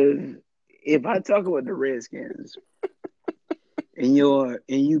 Because if I talk about the Redskins and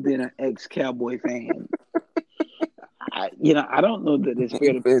you've been an ex-Cowboy fan, I don't know that it's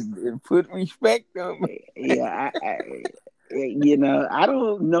fair to put respect on me. Yeah, I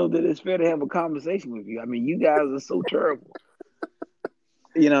don't know that it's fair to have a conversation with you. I mean, you guys are so terrible.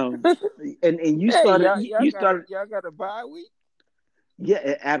 And you started. Y'all got a bye week?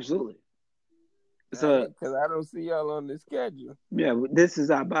 Yeah, absolutely. So because I don't see y'all on the schedule. Yeah, this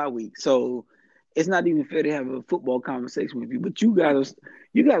is our bye week, so it's not even fair to have a football conversation with you. But you guys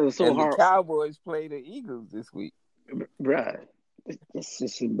are so and hard. The Cowboys play the Eagles this week, bruh. It's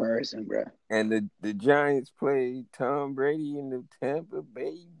just embarrassing, bruh. And the Giants play Tom Brady and the Tampa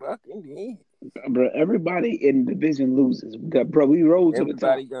Bay Buccaneers. Bruh, everybody in the division loses. Bro, we roll to the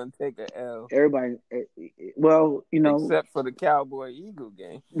top. Everybody gonna take a L. Everybody, well, except for the Cowboy-Eagle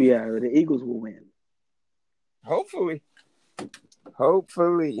game. Yeah, the Eagles will win. Hopefully.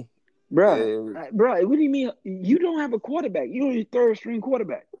 Bro, what do you mean? You don't have a quarterback. You're your third string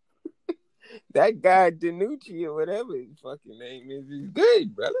quarterback. That guy DiNucci or whatever his fucking name is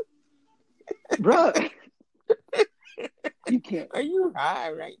good, brother. Bro, you can't. Are you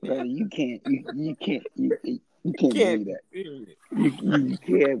high right now? Bro, you can't. You can't believe that. You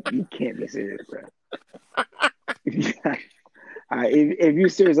can't be serious, bro. If you're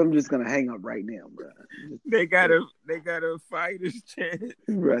serious, I'm just gonna hang up right now, bro. They got a fighter's chance,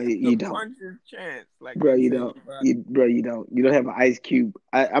 right? You don't. Puncher's chance, like bro. You don't. You don't. You don't have an Ice Cube.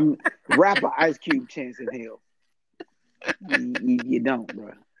 I'm rapper Ice Cube chance in hell. You don't,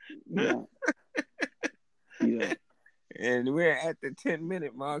 bro. You don't. You don't. And we're at the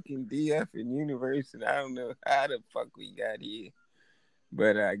 10-minute mark in DF and Universe, and I don't know how the fuck we got here,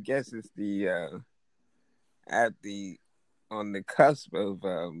 but I guess it's on the cusp of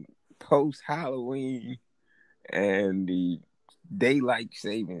post Halloween and the daylight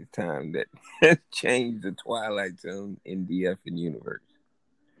savings time that has changed the Twilight Zone in DF and Universe.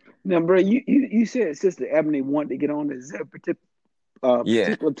 Now, bro, you said Sister Ebony wanted to get on. Is there a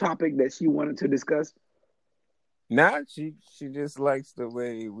particular topic that she wanted to discuss? Nah, she just likes the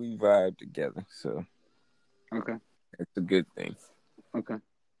way we vibe together. So, okay, it's a good thing. Okay.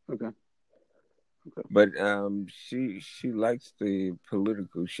 But she likes the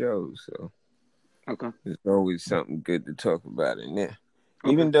political shows, so there's always something good to talk about in there.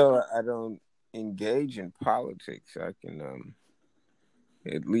 Okay. Even though I don't engage in politics, I can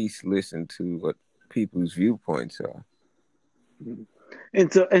at least listen to what people's viewpoints are.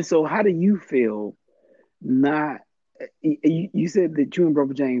 And so, how do you feel? You said that you and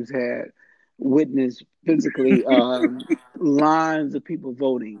Brother James had witnessed physically lines of people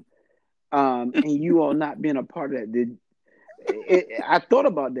voting. And you all not being a part of that. I thought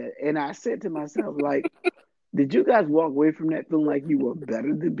about that, and I said to myself, like, did you guys walk away from that feeling like you were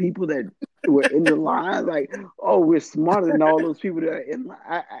better than people that were in the line? Like, oh, we're smarter than all those people that are in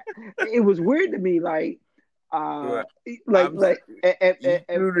line. It was weird to me, like, you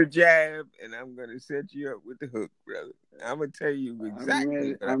threw the jab, and I'm gonna set you up with the hook, brother. I'm gonna tell you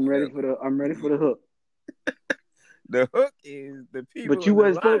exactly. I'm ready for the hook. The hook is the people but you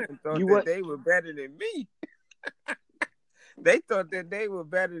in the line thought that they were better than me. They thought that they were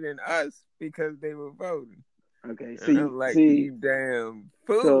better than us because they were voting. Okay. And See, I'm like, see. you damn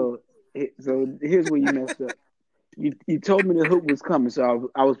fool. So here's where you messed up. You told me the hoop was coming, so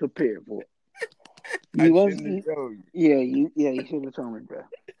I was prepared for it. I You was shouldn't have told you. you should have told me, bro.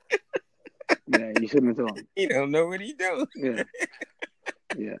 Yeah, you shouldn't have told me. He don't know what he doing. Yeah,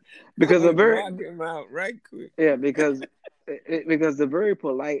 yeah. I'm Because a gonna very knock him out right quick. yeah because the very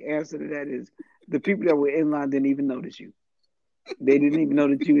polite answer to that is the people that were in line didn't even notice you. They didn't even know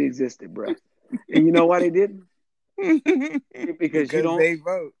that you existed, bro. And you know why they didn't? Because you Because don't. they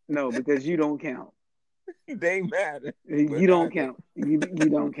vote. No, because you don't count. They matter. You But I don't don't. count. You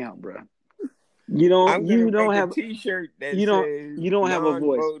don't count, bro. I'm gonna make a T-shirt that says you don't have a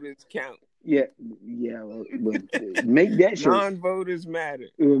voice. "Non-voters count." Yeah, yeah. Well, make that shirt. Non-voters matter.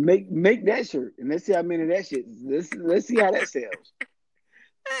 Make that shirt, and let's see how many of that shit. Let's see how that sells.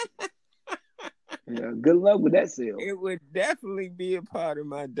 Yeah, good luck with that sale. It would definitely be a part of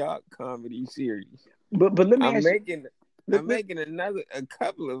my dark comedy series. But let me I'm ask you. making a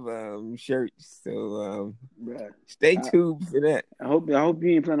couple of shirts. So Bruh, stay tuned for that. I hope you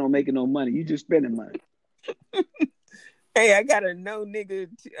ain't planning on making no money. You just spending money. Hey, I got a no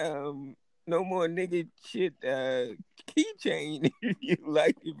more nigga shit keychain if you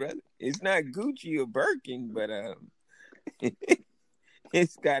like it, brother. It's not Gucci or Birkin, but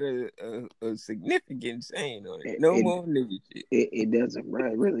it's got a significant saying on it. No more nigga shit. It doesn't,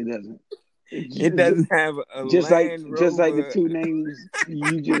 bro. It really doesn't. It doesn't have a just Land Rover. Just like the two names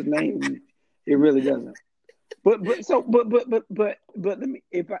you just named. It really doesn't. But let me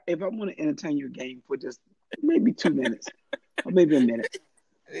if I want to entertain your game for just maybe 2 minutes or maybe a minute.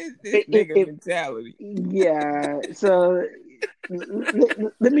 This nigga mentality. Yeah. So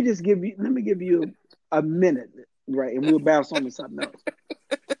let me give you a minute, right? And we'll bounce on to something else.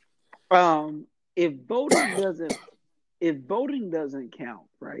 If voting doesn't count,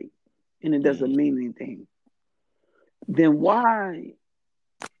 right, and it doesn't mean anything, then why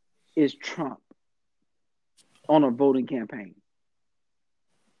is Trump on a voting campaign?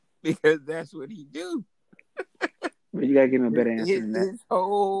 Because that's what he do. But you gotta give him a better answer than that. His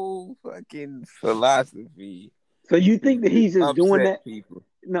whole fucking philosophy. So you think that he's just doing that? People.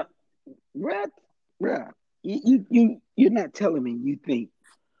 No, bruh, you're not telling me you think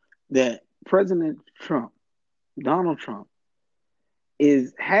that President Trump, Donald Trump,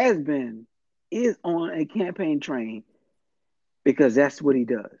 is on a campaign train because that's what he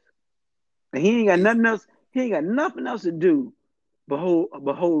does. And he ain't got nothing else. He ain't got nothing else to do but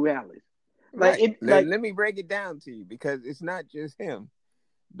hold rallies. Right. Let me break it down to you because it's not just him.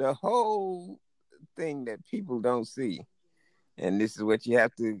 The whole thing that people don't see, and this is what you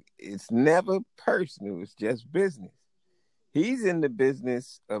have to, it's never personal, it's just business. He's in the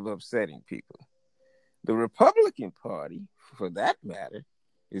business of upsetting people. The Republican Party, for that matter,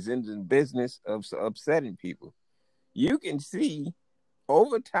 is in the business of upsetting people. You can see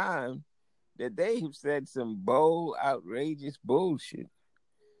over time that they have said some bold, outrageous bullshit.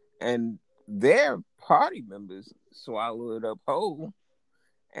 And their party members swallow it up whole,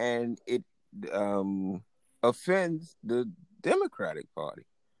 and it offends the Democratic Party.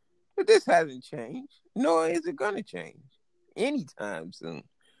 But this hasn't changed, nor is it going to change anytime soon.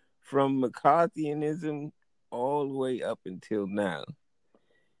 From McCarthyism all the way up until now,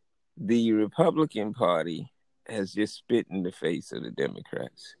 the Republican Party has just spit in the face of the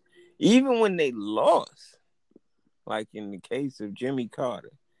Democrats. Even when they lost, like in the case of Jimmy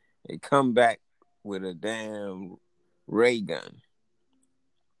Carter, they come back with a damn ray gun.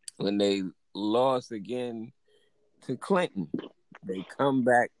 When they lost again to Clinton, they come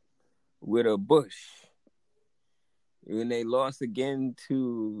back with a Bush. When they lost again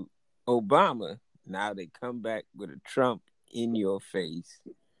to Obama, now they come back with a Trump in your face.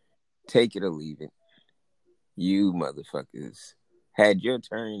 Take it or leave it. You motherfuckers had your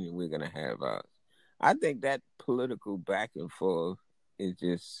turn and we're going to have ours. I think that political back and forth is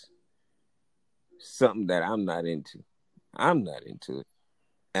just something that I'm not into. I'm not into it.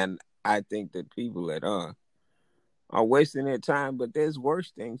 And I think that people that are wasting their time, but there's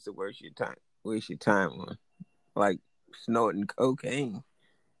worse things to waste your time on. Like snorting cocaine.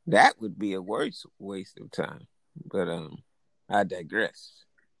 That would be a worse waste of time. But I digress.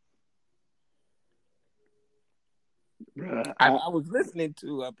 I was listening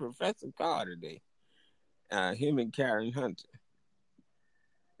to Professor Carr today. Him and Karen Hunter.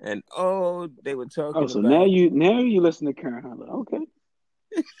 And they were talking about. So now you listen to Karen Hunter. Okay.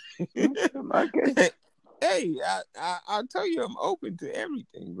 Okay. Hey, I'll tell you, I'm open to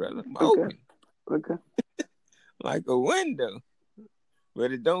everything, brother. I'm open. Okay. Like a window.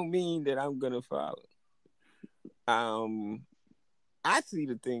 But it don't mean that I'm gonna follow. I see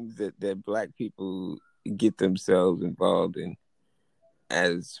the things that black people get themselves involved in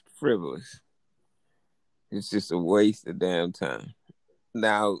as frivolous. It's just a waste of damn time.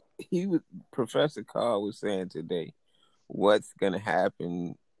 Now, Professor Carr was saying today, what's going to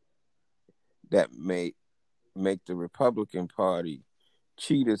happen that may make the Republican Party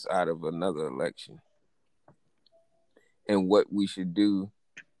cheat us out of another election, and what we should do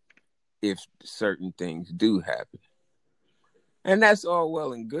if certain things do happen. And that's all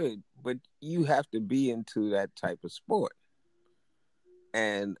well and good, but you have to be into that type of sport.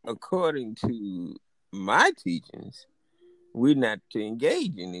 And according to my teachings, we're not to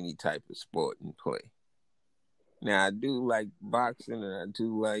engage in any type of sport and play. Now, I do like boxing, and I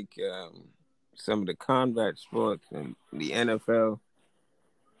do like some of the combat sports and the NFL.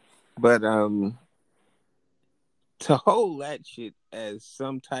 But to hold that shit as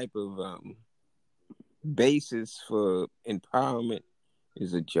some type of basis for empowerment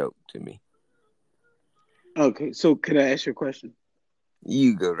is a joke to me. Okay, so could I ask you a question?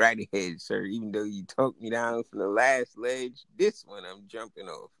 You go right ahead, sir. Even though you talked me down from the last ledge, this one I'm jumping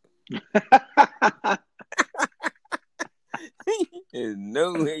off. There's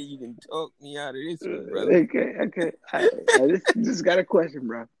no way you can talk me out of this one, brother. Okay. I just got a question,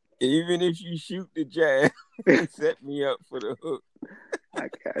 bro. Even if you shoot the jab, set me up for the hook.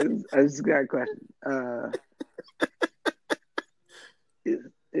 Okay, I just got a question.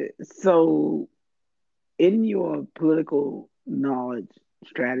 So, in your political knowledge,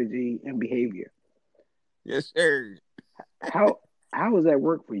 strategy, and behavior, yes, sir. How does that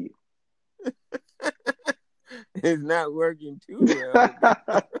work for you? It's not working too well.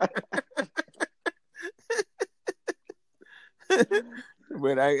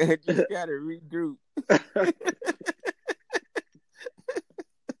 But I just gotta regroup.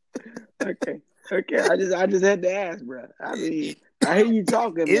 Okay. I just had to ask, bro. I mean, I hear you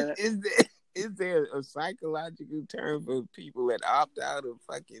talking, man. Is there a psychological term for people that opt out of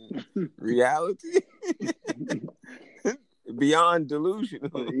fucking reality? Beyond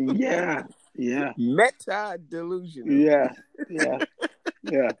delusional. Yeah. Meta delusional. Yeah.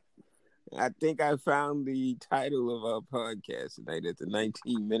 I think I found the title of our podcast tonight at the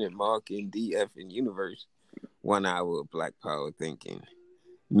 19-minute mark in DF and Universe. 1 hour of Black Power thinking.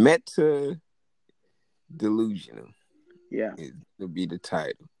 Meta delusional. Yeah. Will be the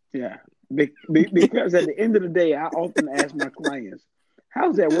title. Yeah. Because at the end of the day, I often ask my clients,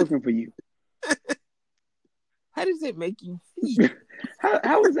 how's that working for you? How does it make you feel?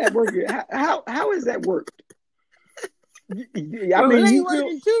 How is that working? How has that worked? I mean, you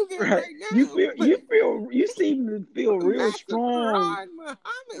feel too good right now. You seem to feel real strong.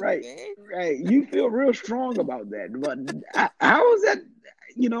 Right. You feel real strong about that. But how is that?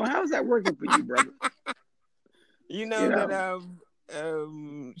 How is that working for you, brother? You know that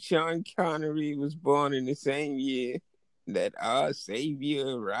Sean Connery was born in the same year that our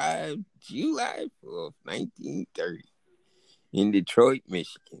Savior arrived, July 4th, 1930, in Detroit,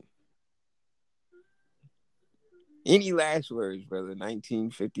 Michigan. Any last words, brother?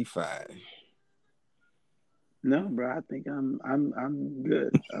 1955. No, bro. I think I'm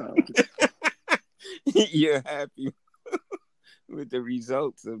good. You're happy with the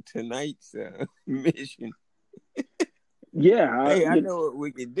results of tonight's mission. Yeah. Hey, I know what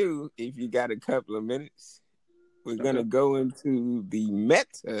we can do if you got a couple of minutes. We're going to go into the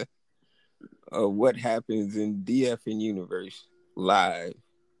meta of what happens in DF and Universe live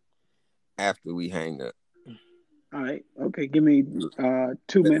after we hang up. All right. Okay. Give me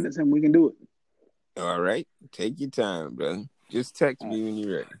 2 minutes and we can do it. All right. Take your time, brother. Just text me when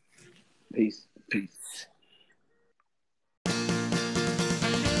you're ready. Peace.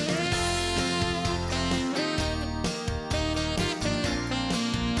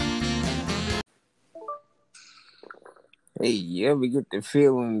 Hey, you ever get the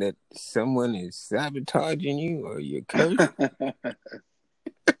feeling that someone is sabotaging you or you're cursed?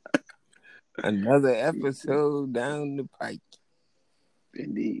 Another episode down the pike.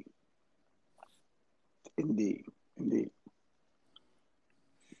 Indeed.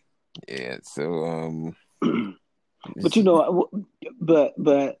 Yeah, so but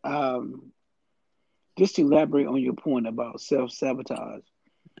just to elaborate on your point about self-sabotage,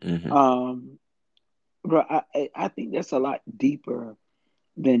 bro, I think that's a lot deeper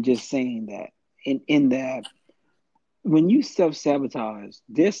than just saying that. In that, when you self-sabotage,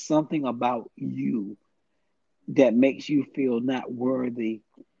 there's something about you that makes you feel not worthy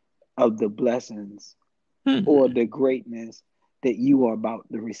of the blessings or the greatness that you are about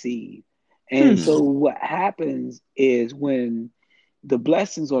to receive. And so what happens is when the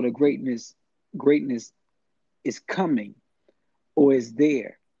blessings or the greatness is coming or is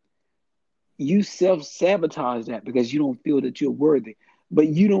there, you self-sabotage that because you don't feel that you're worthy. But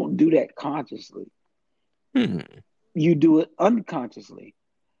you don't do that consciously. Hmm. You do it unconsciously.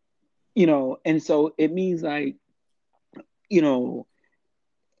 And so it means like, you know,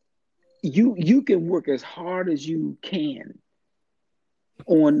 you can work as hard as you can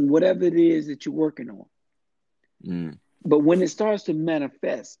on whatever it is that you're working on. Mm. But when it starts to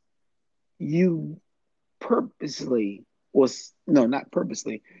manifest, you purposely, or no, not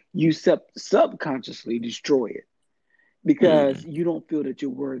purposely, you subconsciously destroy it because Hmm. you don't feel that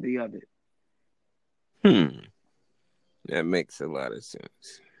you're worthy of it. Hmm. That makes a lot of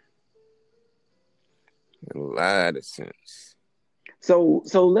sense. A lot of sense. So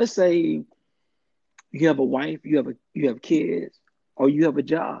let's say you have a wife, you have kids, or you have a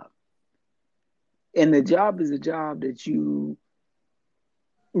job, and the job is a job that you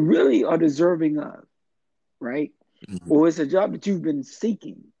really are deserving of, right? Mhm. Or it's a job that you've been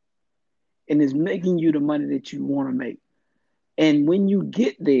seeking and is making you the money that you want to make. And when you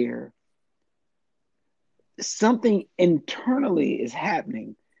get there, something internally is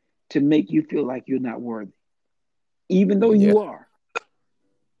happening to make you feel like you're not worthy, even though Yeah. you are.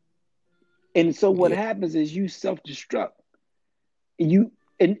 And so what Yeah. happens is you self-destruct. You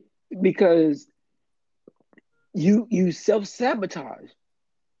and because you self-sabotage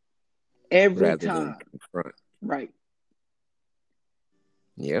every Rather than time. confront. Right.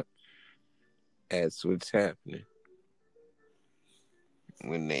 Yep. That's what's happening.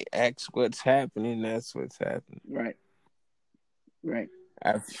 When they ask what's happening, that's what's happening. Right. Right.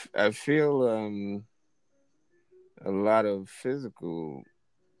 I feel a lot of physical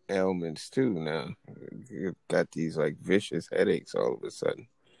ailments too now. You've got these like vicious headaches all of a sudden.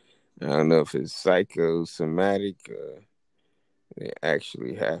 I don't know if it's psychosomatic or they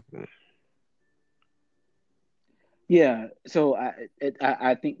actually happen. Yeah, so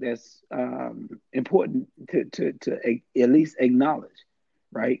I think that's important to at least acknowledge,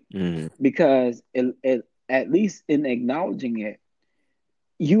 right? Mm-hmm. Because at least in acknowledging it,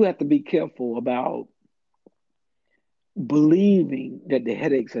 you have to be careful about believing that the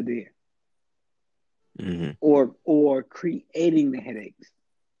headaches are there, Mm-hmm. or creating the headaches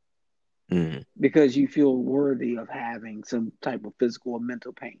Mm-hmm. because you feel worthy of having some type of physical or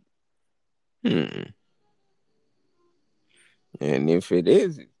mental pain. Mm-hmm. And if it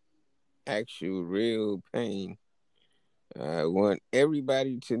is actual real pain, I want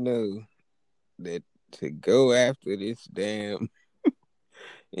everybody to know that to go after this damn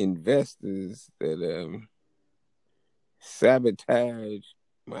investors that sabotage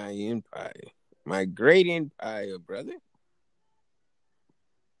my empire, my great empire, brother.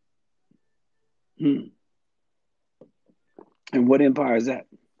 Hmm. And what empire is that?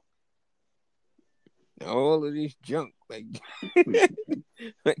 All of this junk, like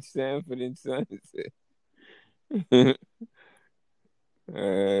like Sanford and Son said.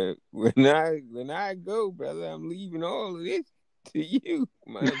 When I go, brother, I'm leaving all of this to you,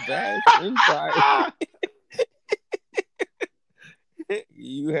 my vast empire.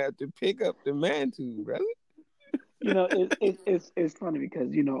 You have to pick up the mantle, brother. It's funny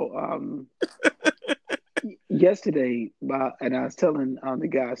because yesterday, and I was telling the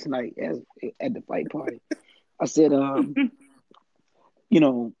guys tonight at the fight party, I said, you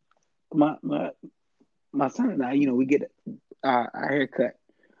know, my my my son and I, we get our haircut.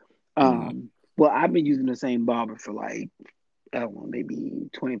 Mm. Well, I've been using the same barber for like, I don't know, maybe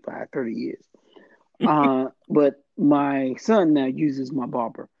 25, 30 years. But my son now uses my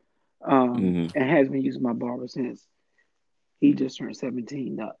barber, Hmm. and has been using my barber since he just turned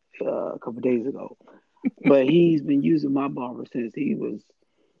 17 a couple of days ago. But he's been using my barber since he was,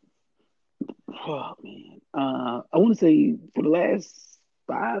 oh man, I want to say for the last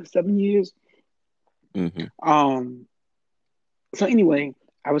 5, 7 years. Hmm. Um, so anyway,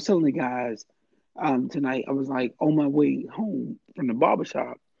 I was telling the guys tonight, I was like on my way home from the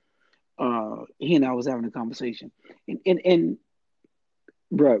barbershop. He and I was having a conversation, and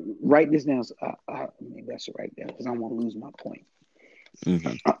bro, write this down. So, maybe I should write it down because I don't want to lose my point. Hmm.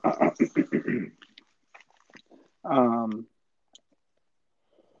 um,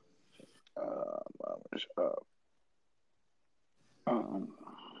 uh,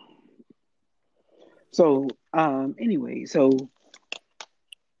 um, anyway,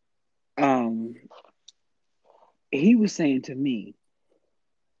 um, he was saying to me,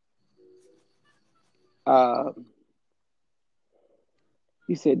 uh,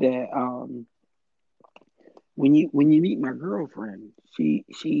 he said that when you meet my girlfriend, she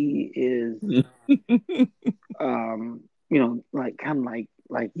is like kind of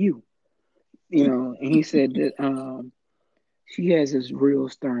like you, and he said that she has this real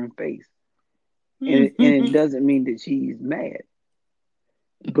stern face, and it doesn't mean that she's mad,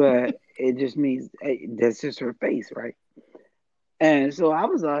 but it just means hey, that's just her face, right? And so I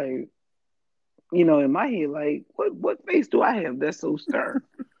was like, in my head, like, what face do I have that's so stern,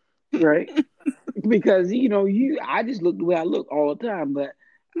 right? Because I just look the way I look all the time, but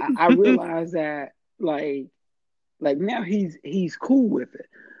I realize that like now he's cool with it,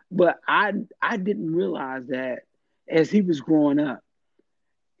 but I didn't realize that as he was growing up,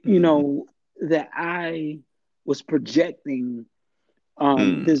 that I was projecting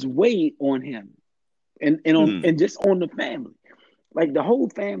this weight on him and just on the family. Like the whole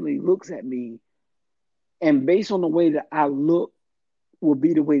family looks at me, and based on the way that I look, will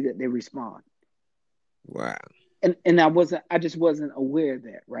be the way that they respond. Wow. And I just wasn't aware of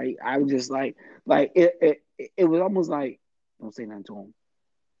that, right? I was just like it was almost like, don't say nothing to him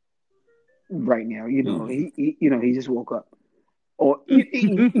right now. He just woke up, or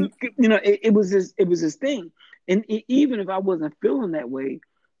it was this thing, and even if I wasn't feeling that way,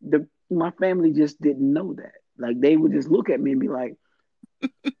 my family just didn't know that. Like they would just look at me and be like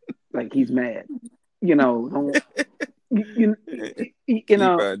he's mad, don't you Keep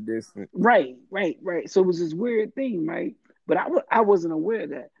know our distance. right. So it was this weird thing, right? But I wasn't aware of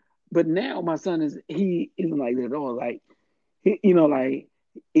that. But now my son he isn't like that at all. Like like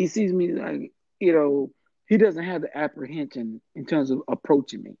he sees me like he doesn't have the apprehension in terms of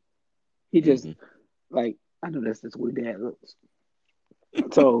approaching me. He just like, I know that's just the way dad looks.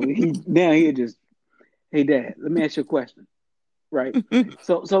 So he just, hey dad, let me ask you a question, right?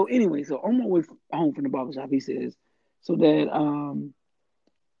 So anyway, so on my way home from the barbershop, he says, so dad,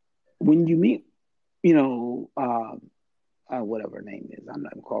 when you meet, whatever her name is, I'm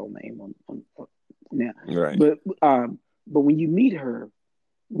not gonna call her name on now, Right. but when you meet her,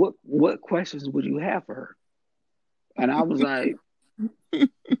 what questions would you have for her? And I was like,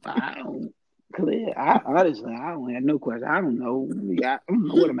 I don't clear. Honestly, I don't have no question. I don't know. I don't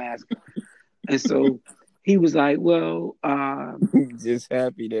know what I'm asking. And so he was like, well, Just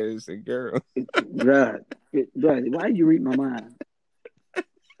happy that it's a girl. bruh, why did you read my mind?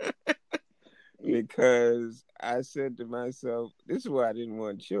 Because I said to myself, this is why I didn't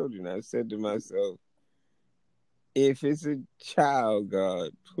want children. I said to myself, if it's a child, God,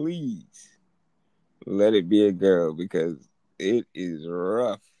 please let it be a girl, because it is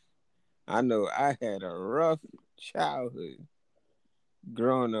rough. I know I had a rough childhood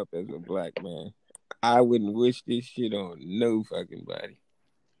growing up as a black man. I wouldn't wish this shit on no fucking body.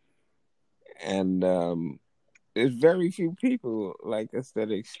 And there's very few people like us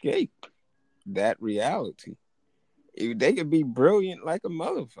that escape that reality. They could be brilliant like a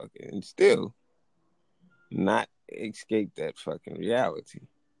motherfucker and still not escape that fucking reality.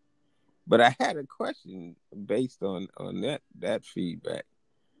 But I had a question based on that feedback.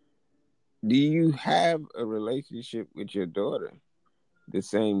 Do you have a relationship with your daughter the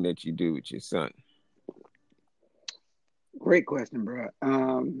same that you do with your son? Great question, bro.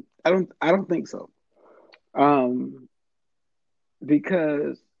 I don't think so. Um,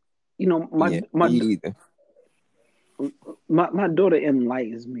 because my Yeah, my me either. my daughter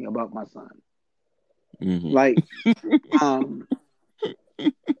enlightens me about my son. Mm-hmm. Like um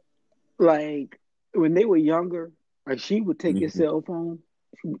like when they were younger, like she would take his Mm-hmm. cell phone,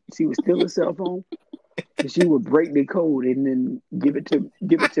 she would steal his cell phone, and she would break the code and then give it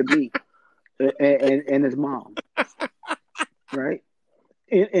to me and his mom, right?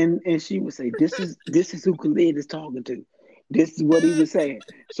 And she would say, "This is who Khalid is talking to. This is what he was saying."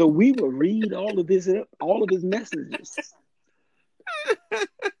 So we would read all of his messages,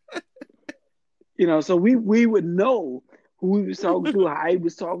 So we would know who he was talking to, how he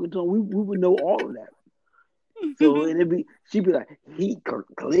was talking to him. We would know all of that. So she'd be like,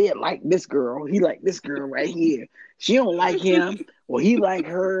 Khalid like this girl. He like this girl right here. She don't like him, or he like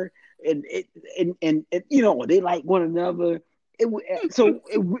her, and they like one another. It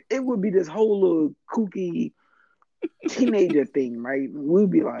would be this whole little kooky teenager thing, right? We'd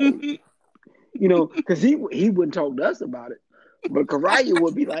be like, because he wouldn't talk to us about it, but Karaya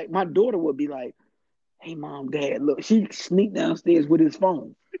would be like, my daughter would be like, "Hey, mom, dad, look." She sneak downstairs with his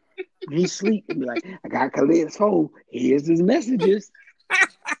phone. He's sleep and be like, "I got Khalid's phone. Here's his messages."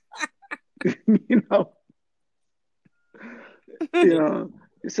 you know, you know.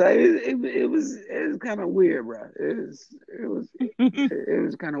 So it was kind of weird, bro. It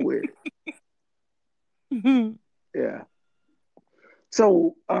was kind of weird. Yeah.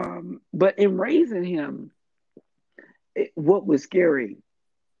 So, but in raising him, what was scary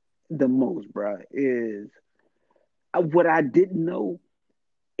the most, bro, is what I didn't know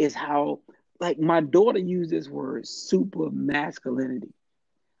is how, like, my daughter used this word super masculinity.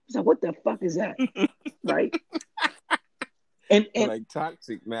 was like, what the fuck is that? Right? And Like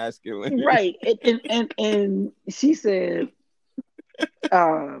toxic masculinity. right. And she said,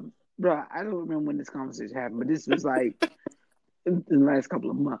 bro, I don't remember when this conversation happened, but this was like in the last couple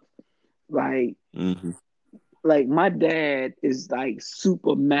of months. Like, Mm-hmm. like my dad is like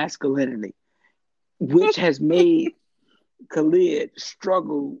super masculinity, which has made Khalid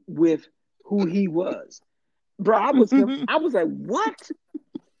struggle with who he was. Bro, I was like, what?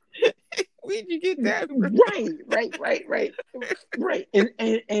 Where'd you get that from? Right. And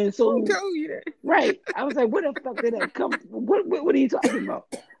Who so told you that? right. I was like, where the fuck did that come from? What are you talking about?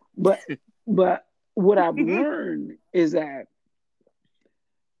 But what I've learned is that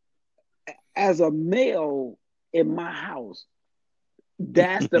as a male in my house,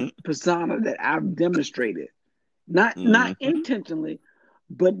 that's the persona that I've demonstrated. Not intentionally,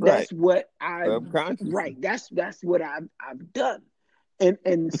 but Right. that's what I Subconsciously. right. That's what I've done.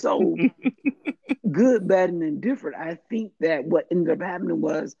 And so good, bad, and indifferent. I think that what ended up happening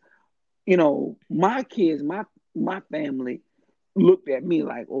was, my kids, my family looked at me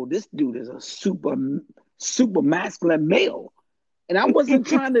like, oh, this dude is a super masculine male. And I wasn't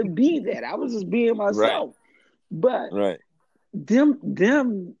trying to be that. I was just being Right. myself. But Right.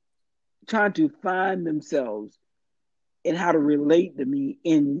 them trying to find themselves and how to relate to me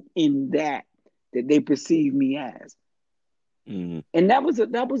in that they perceive me as. Mm-hmm. And that was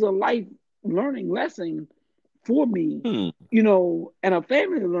a life learning lesson for me, Hmm. and a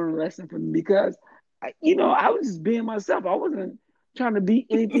family learning lesson for me because I was just being myself. I wasn't trying to be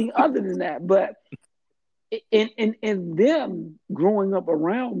anything other than that. But in them growing up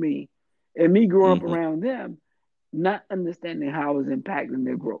around me and me growing up Mm-hmm. around them, not understanding how I was impacting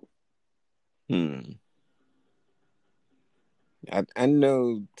their growth. Hmm. I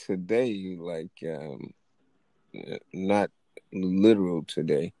know today, like not literal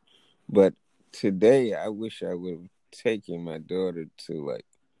today, but today I wish I would have taken my daughter to like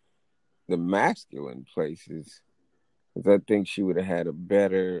the masculine places because I think she would have had a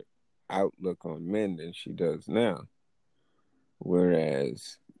better outlook on men than she does now.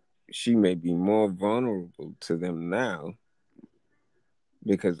 Whereas she may be more vulnerable to them now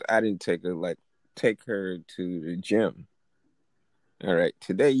because I didn't take her to the gym. All right,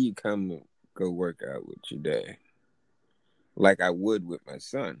 today you come go work out with your dad, like I would with my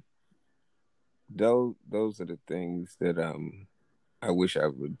son. Those are the things that I wish I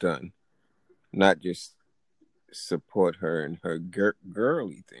would have done, not just support her in her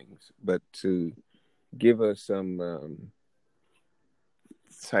girly things, but to give her some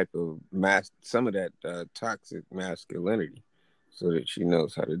type of some of that toxic masculinity, so that she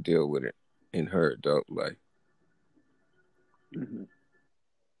knows how to deal with it in her adult life. Mm-hmm.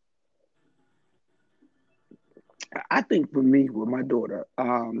 I think for me with my daughter,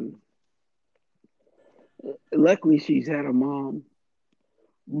 luckily she's had a mom,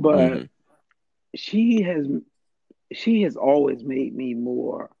 but Mm-hmm. she has she has always made me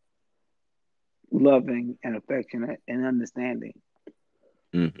more loving and affectionate and understanding.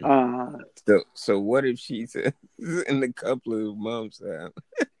 Mm-hmm. Uh, So what if she says in a couple of months,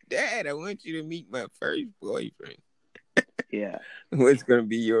 Dad, I want you to meet my first boyfriend? yeah, What's going to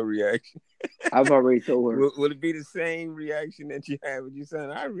be your reaction? I've already told her. Will it be the same reaction that you have with your son?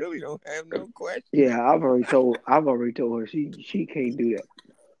 I really don't have no questions. Yeah, I've already told her she can't do that.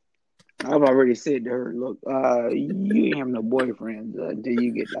 I've already said to her, look, you ain't have no boyfriend until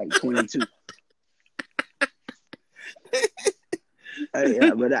you get like 22.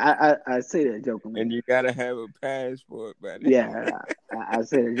 Yeah, but I say that jokingly. And you got to have a passport by then. Yeah, I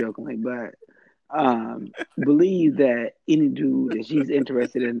say that jokingly, but believe that any dude that she's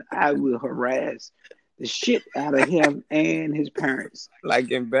interested in, I will harass the shit out of him and his parents.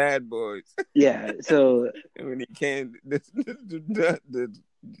 Like in Bad Boys. Yeah, so When he came, the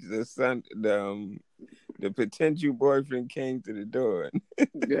son, the potential boyfriend came to the door.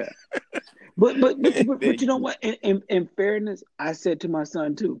 yeah. But you know what? In fairness, I said to my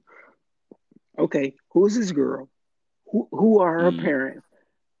son too. Okay, who's this girl? Who are her Mm. parents?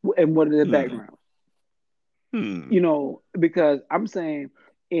 And what are their Hmm. backgrounds? Hmm. Because I'm saying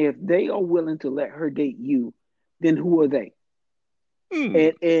if they are willing to let her date you, then who are they? Hmm.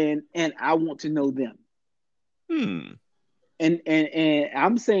 And I want to know them. Hmm. And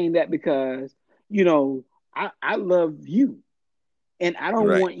I'm saying that because I love you, and I don't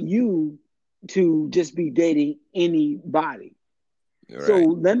Right. want you to just be dating anybody.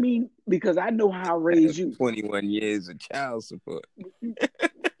 So Right. because I know how I raised Have you, 21 years of child support.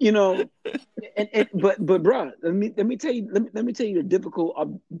 you know, but bro, let me tell you the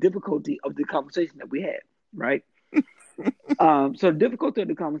difficulty of the conversation that we had, right? So the difficulty of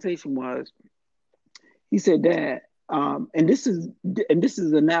the conversation was, he said, Dad, and this is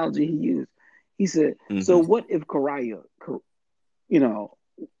the analogy he used. He said, so Mm-hmm. what if Karaya, you know,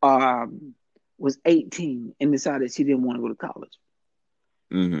 um, was 18 and decided she didn't want to go to college?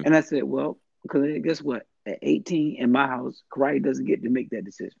 Mm-hmm. And I said, well, because guess what? At 18 in my house, Karaya doesn't get to make that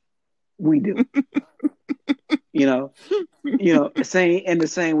decision. We do, you know, same in the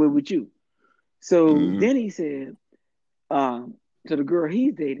same way with you. So Mm-hmm. then he said, to the girl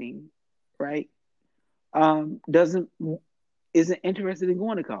he's dating, right? Doesn't isn't interested in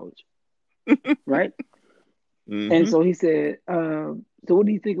going to college, right? And Mm-hmm. so he said, so what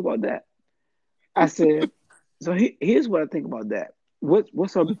do you think about that? I said, so here's what I think about that.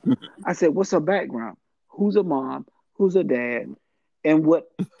 What's her? I said, what's her background? Who's her mom? Who's her dad? And what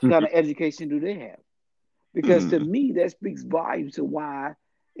kind of education do they have? Because to me, that speaks volumes to why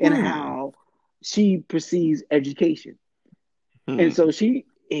and how she perceives education. And so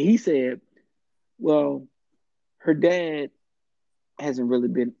he said, well, her dad hasn't really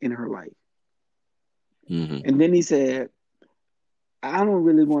been in her life. Mm-hmm. And then he said, I don't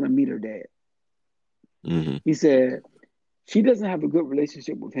really want to meet her dad. Mm-hmm. He said, she doesn't have a good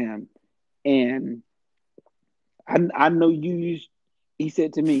relationship with him. And I know he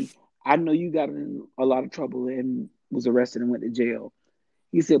said to me, I know you got in a lot of trouble and was arrested and went to jail.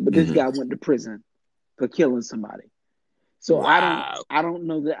 He said, but this Mm-hmm. guy went to prison for killing somebody. So Wow. I don't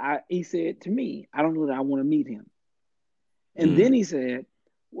know that he said to me, I don't know that I want to meet him. And then Mm-hmm. he said,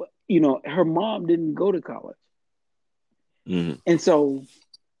 well, her mom didn't go to college. Mm-hmm. And so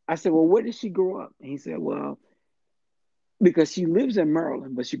I said, well, where did she grow up? And he said, well, because she lives in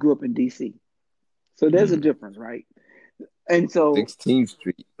Maryland, but she grew up in DC. So there's a Mm-hmm. difference, right? And so, 16th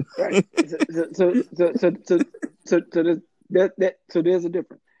Street. right. So there's a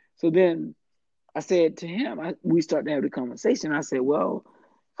difference. So then I said to him, we started to have the conversation. I said, well,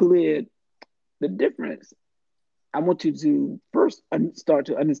 Khalid, the difference I want you to first start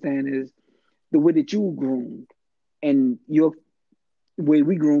to understand is the way that you groomed and your way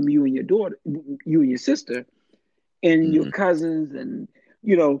we groom you and your daughter, you and your sister, and your Mm-hmm. cousins, and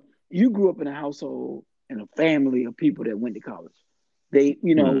you know, you grew up in a household and a family of people that went to college. They,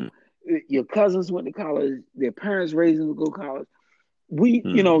 Mm-hmm. your cousins went to college. Their parents raised them to go to college.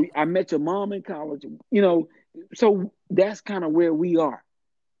 Mm-hmm. I met your mom in college. So that's kind of where we are,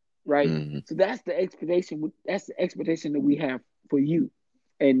 right? Mm-hmm. So that's the expectation. That's the expectation that we have for you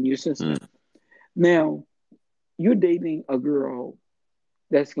and your sister. Now you're dating a girl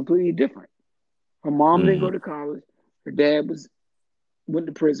that's completely different. Her mom didn't Mm-hmm. go to college. Her dad went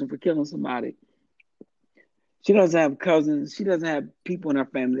to prison for killing somebody. She doesn't have cousins. She doesn't have people in her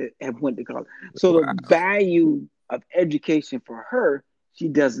family that have went to college. So the Wow. value of education for her, she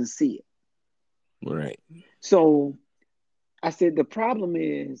doesn't see it. Right. So I said the problem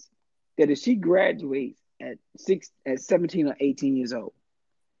is that if she graduates at 17 or 18 years old,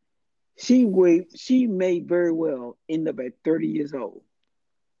 she may very well end up at 30 years old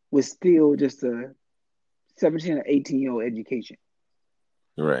with still just a 17 or 18-year-old education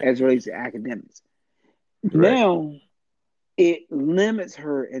Right. as relates to academics. Right. Now it limits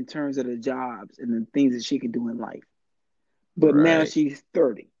her in terms of the jobs and the things that she can do in life. But now Right. she's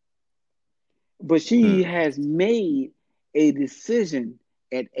 30. But she has made a decision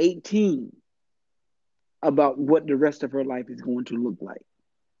at 18 about what the rest of her life is going to look like.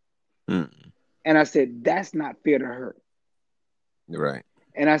 Mm-hmm. And I said, that's not fair to her. Right.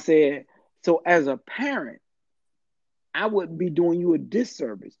 And I said, so as a parent, I would be doing you a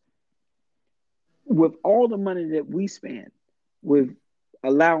disservice with all the money that we spend with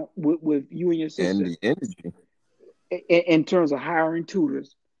with you and your And sister the energy. in terms of hiring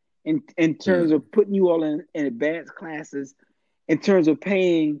tutors, in terms Mm-hmm. of putting you all in advanced classes, in terms of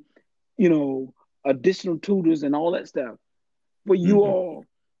paying, you know, additional tutors and all that stuff, for you Mm-hmm. all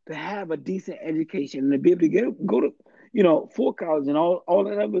to have a decent education and to be able to go to, for college and all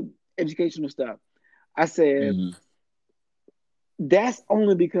that other educational stuff. I said, Mm-hmm. that's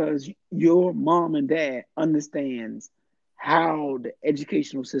only because your mom and dad understands how the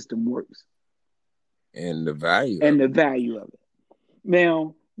educational system works And the value and of the it. value of it.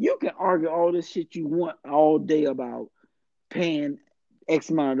 Now, you can argue all this shit you want all day about paying X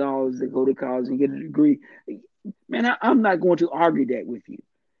amount of dollars to go to college and get a degree. Man, I'm not going to argue that with you.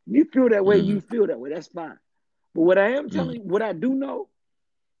 If you feel that way, Mm-hmm. you feel that way. That's fine. But what I am Mm-hmm. telling you, what I do know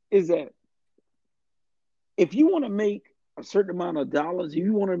is that if you want to make a certain amount of dollars, if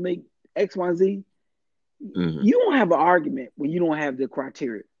you want to make X, Y, Z, Mm-hmm. you don't have an argument when you don't have the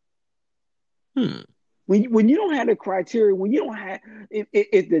criteria. Hmm. When you don't have the criteria, when you don't have,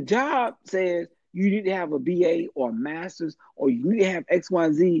 if the job says you need to have a BA or a master's, or you need to have X, Y,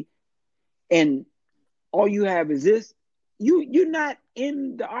 and Z, and all you have is this, you're not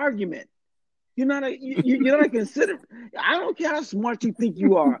in the argument. You're not considered. I don't care how smart you think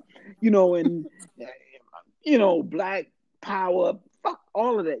you are, and black power, fuck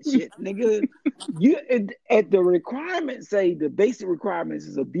all of that shit, nigga. You at the requirements, say the basic requirements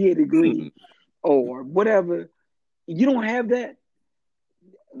is a BA degree or whatever. You don't have that,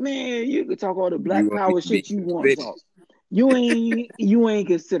 man. You can talk all the You black want me power to be shit you want to considered? talk. You ain't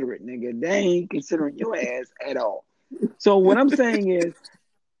considerate, nigga. They ain't considering your ass at all. So what I'm saying is,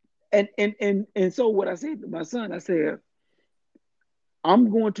 and so what I said to my son, I said, I'm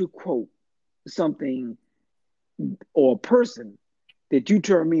going to quote something or a person that you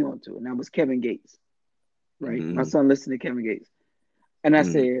turned me on to, and that was Kevin Gates. Right? My son listened to Kevin Gates. And I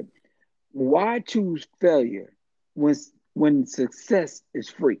said, why choose failure when success is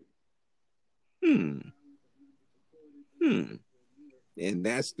free? And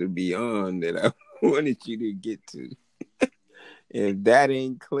that's the beyond that I wanted you to get to. If that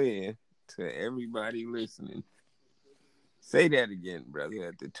ain't clear to everybody listening, say that again, brother,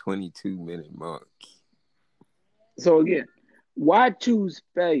 at the 22-minute mark. So again, why choose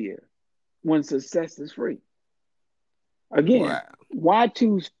failure when success is free? Again, Wow. why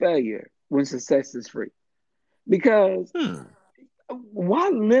choose failure when success is free? Because why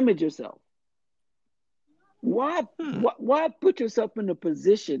limit yourself? Why put yourself in a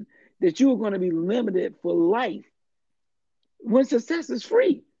position that you are going to be limited for life when success is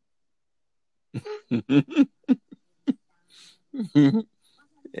free?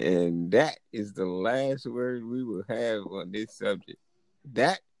 And that is the last word we will have on this subject.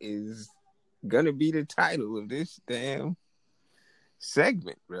 That is going to be the title of this damn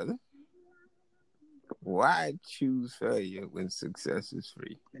segment, brother. Why choose failure when success is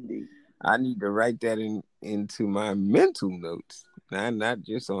free? Indeed. I need to write that into my mental notes, not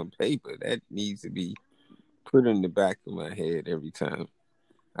just on paper. That needs to be put in the back of my head every time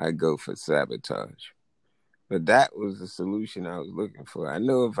I go for sabotage. But that was the solution I was looking for. I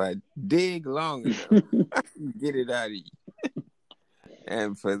know if I dig long enough, I can get it out of you.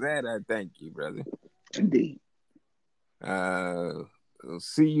 And for that, I thank you, brother. Indeed. We'll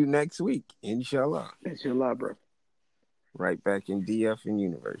see you next week, inshallah. Inshallah, bro. Right back in DF and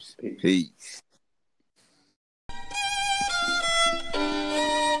Universe. Peace. Peace.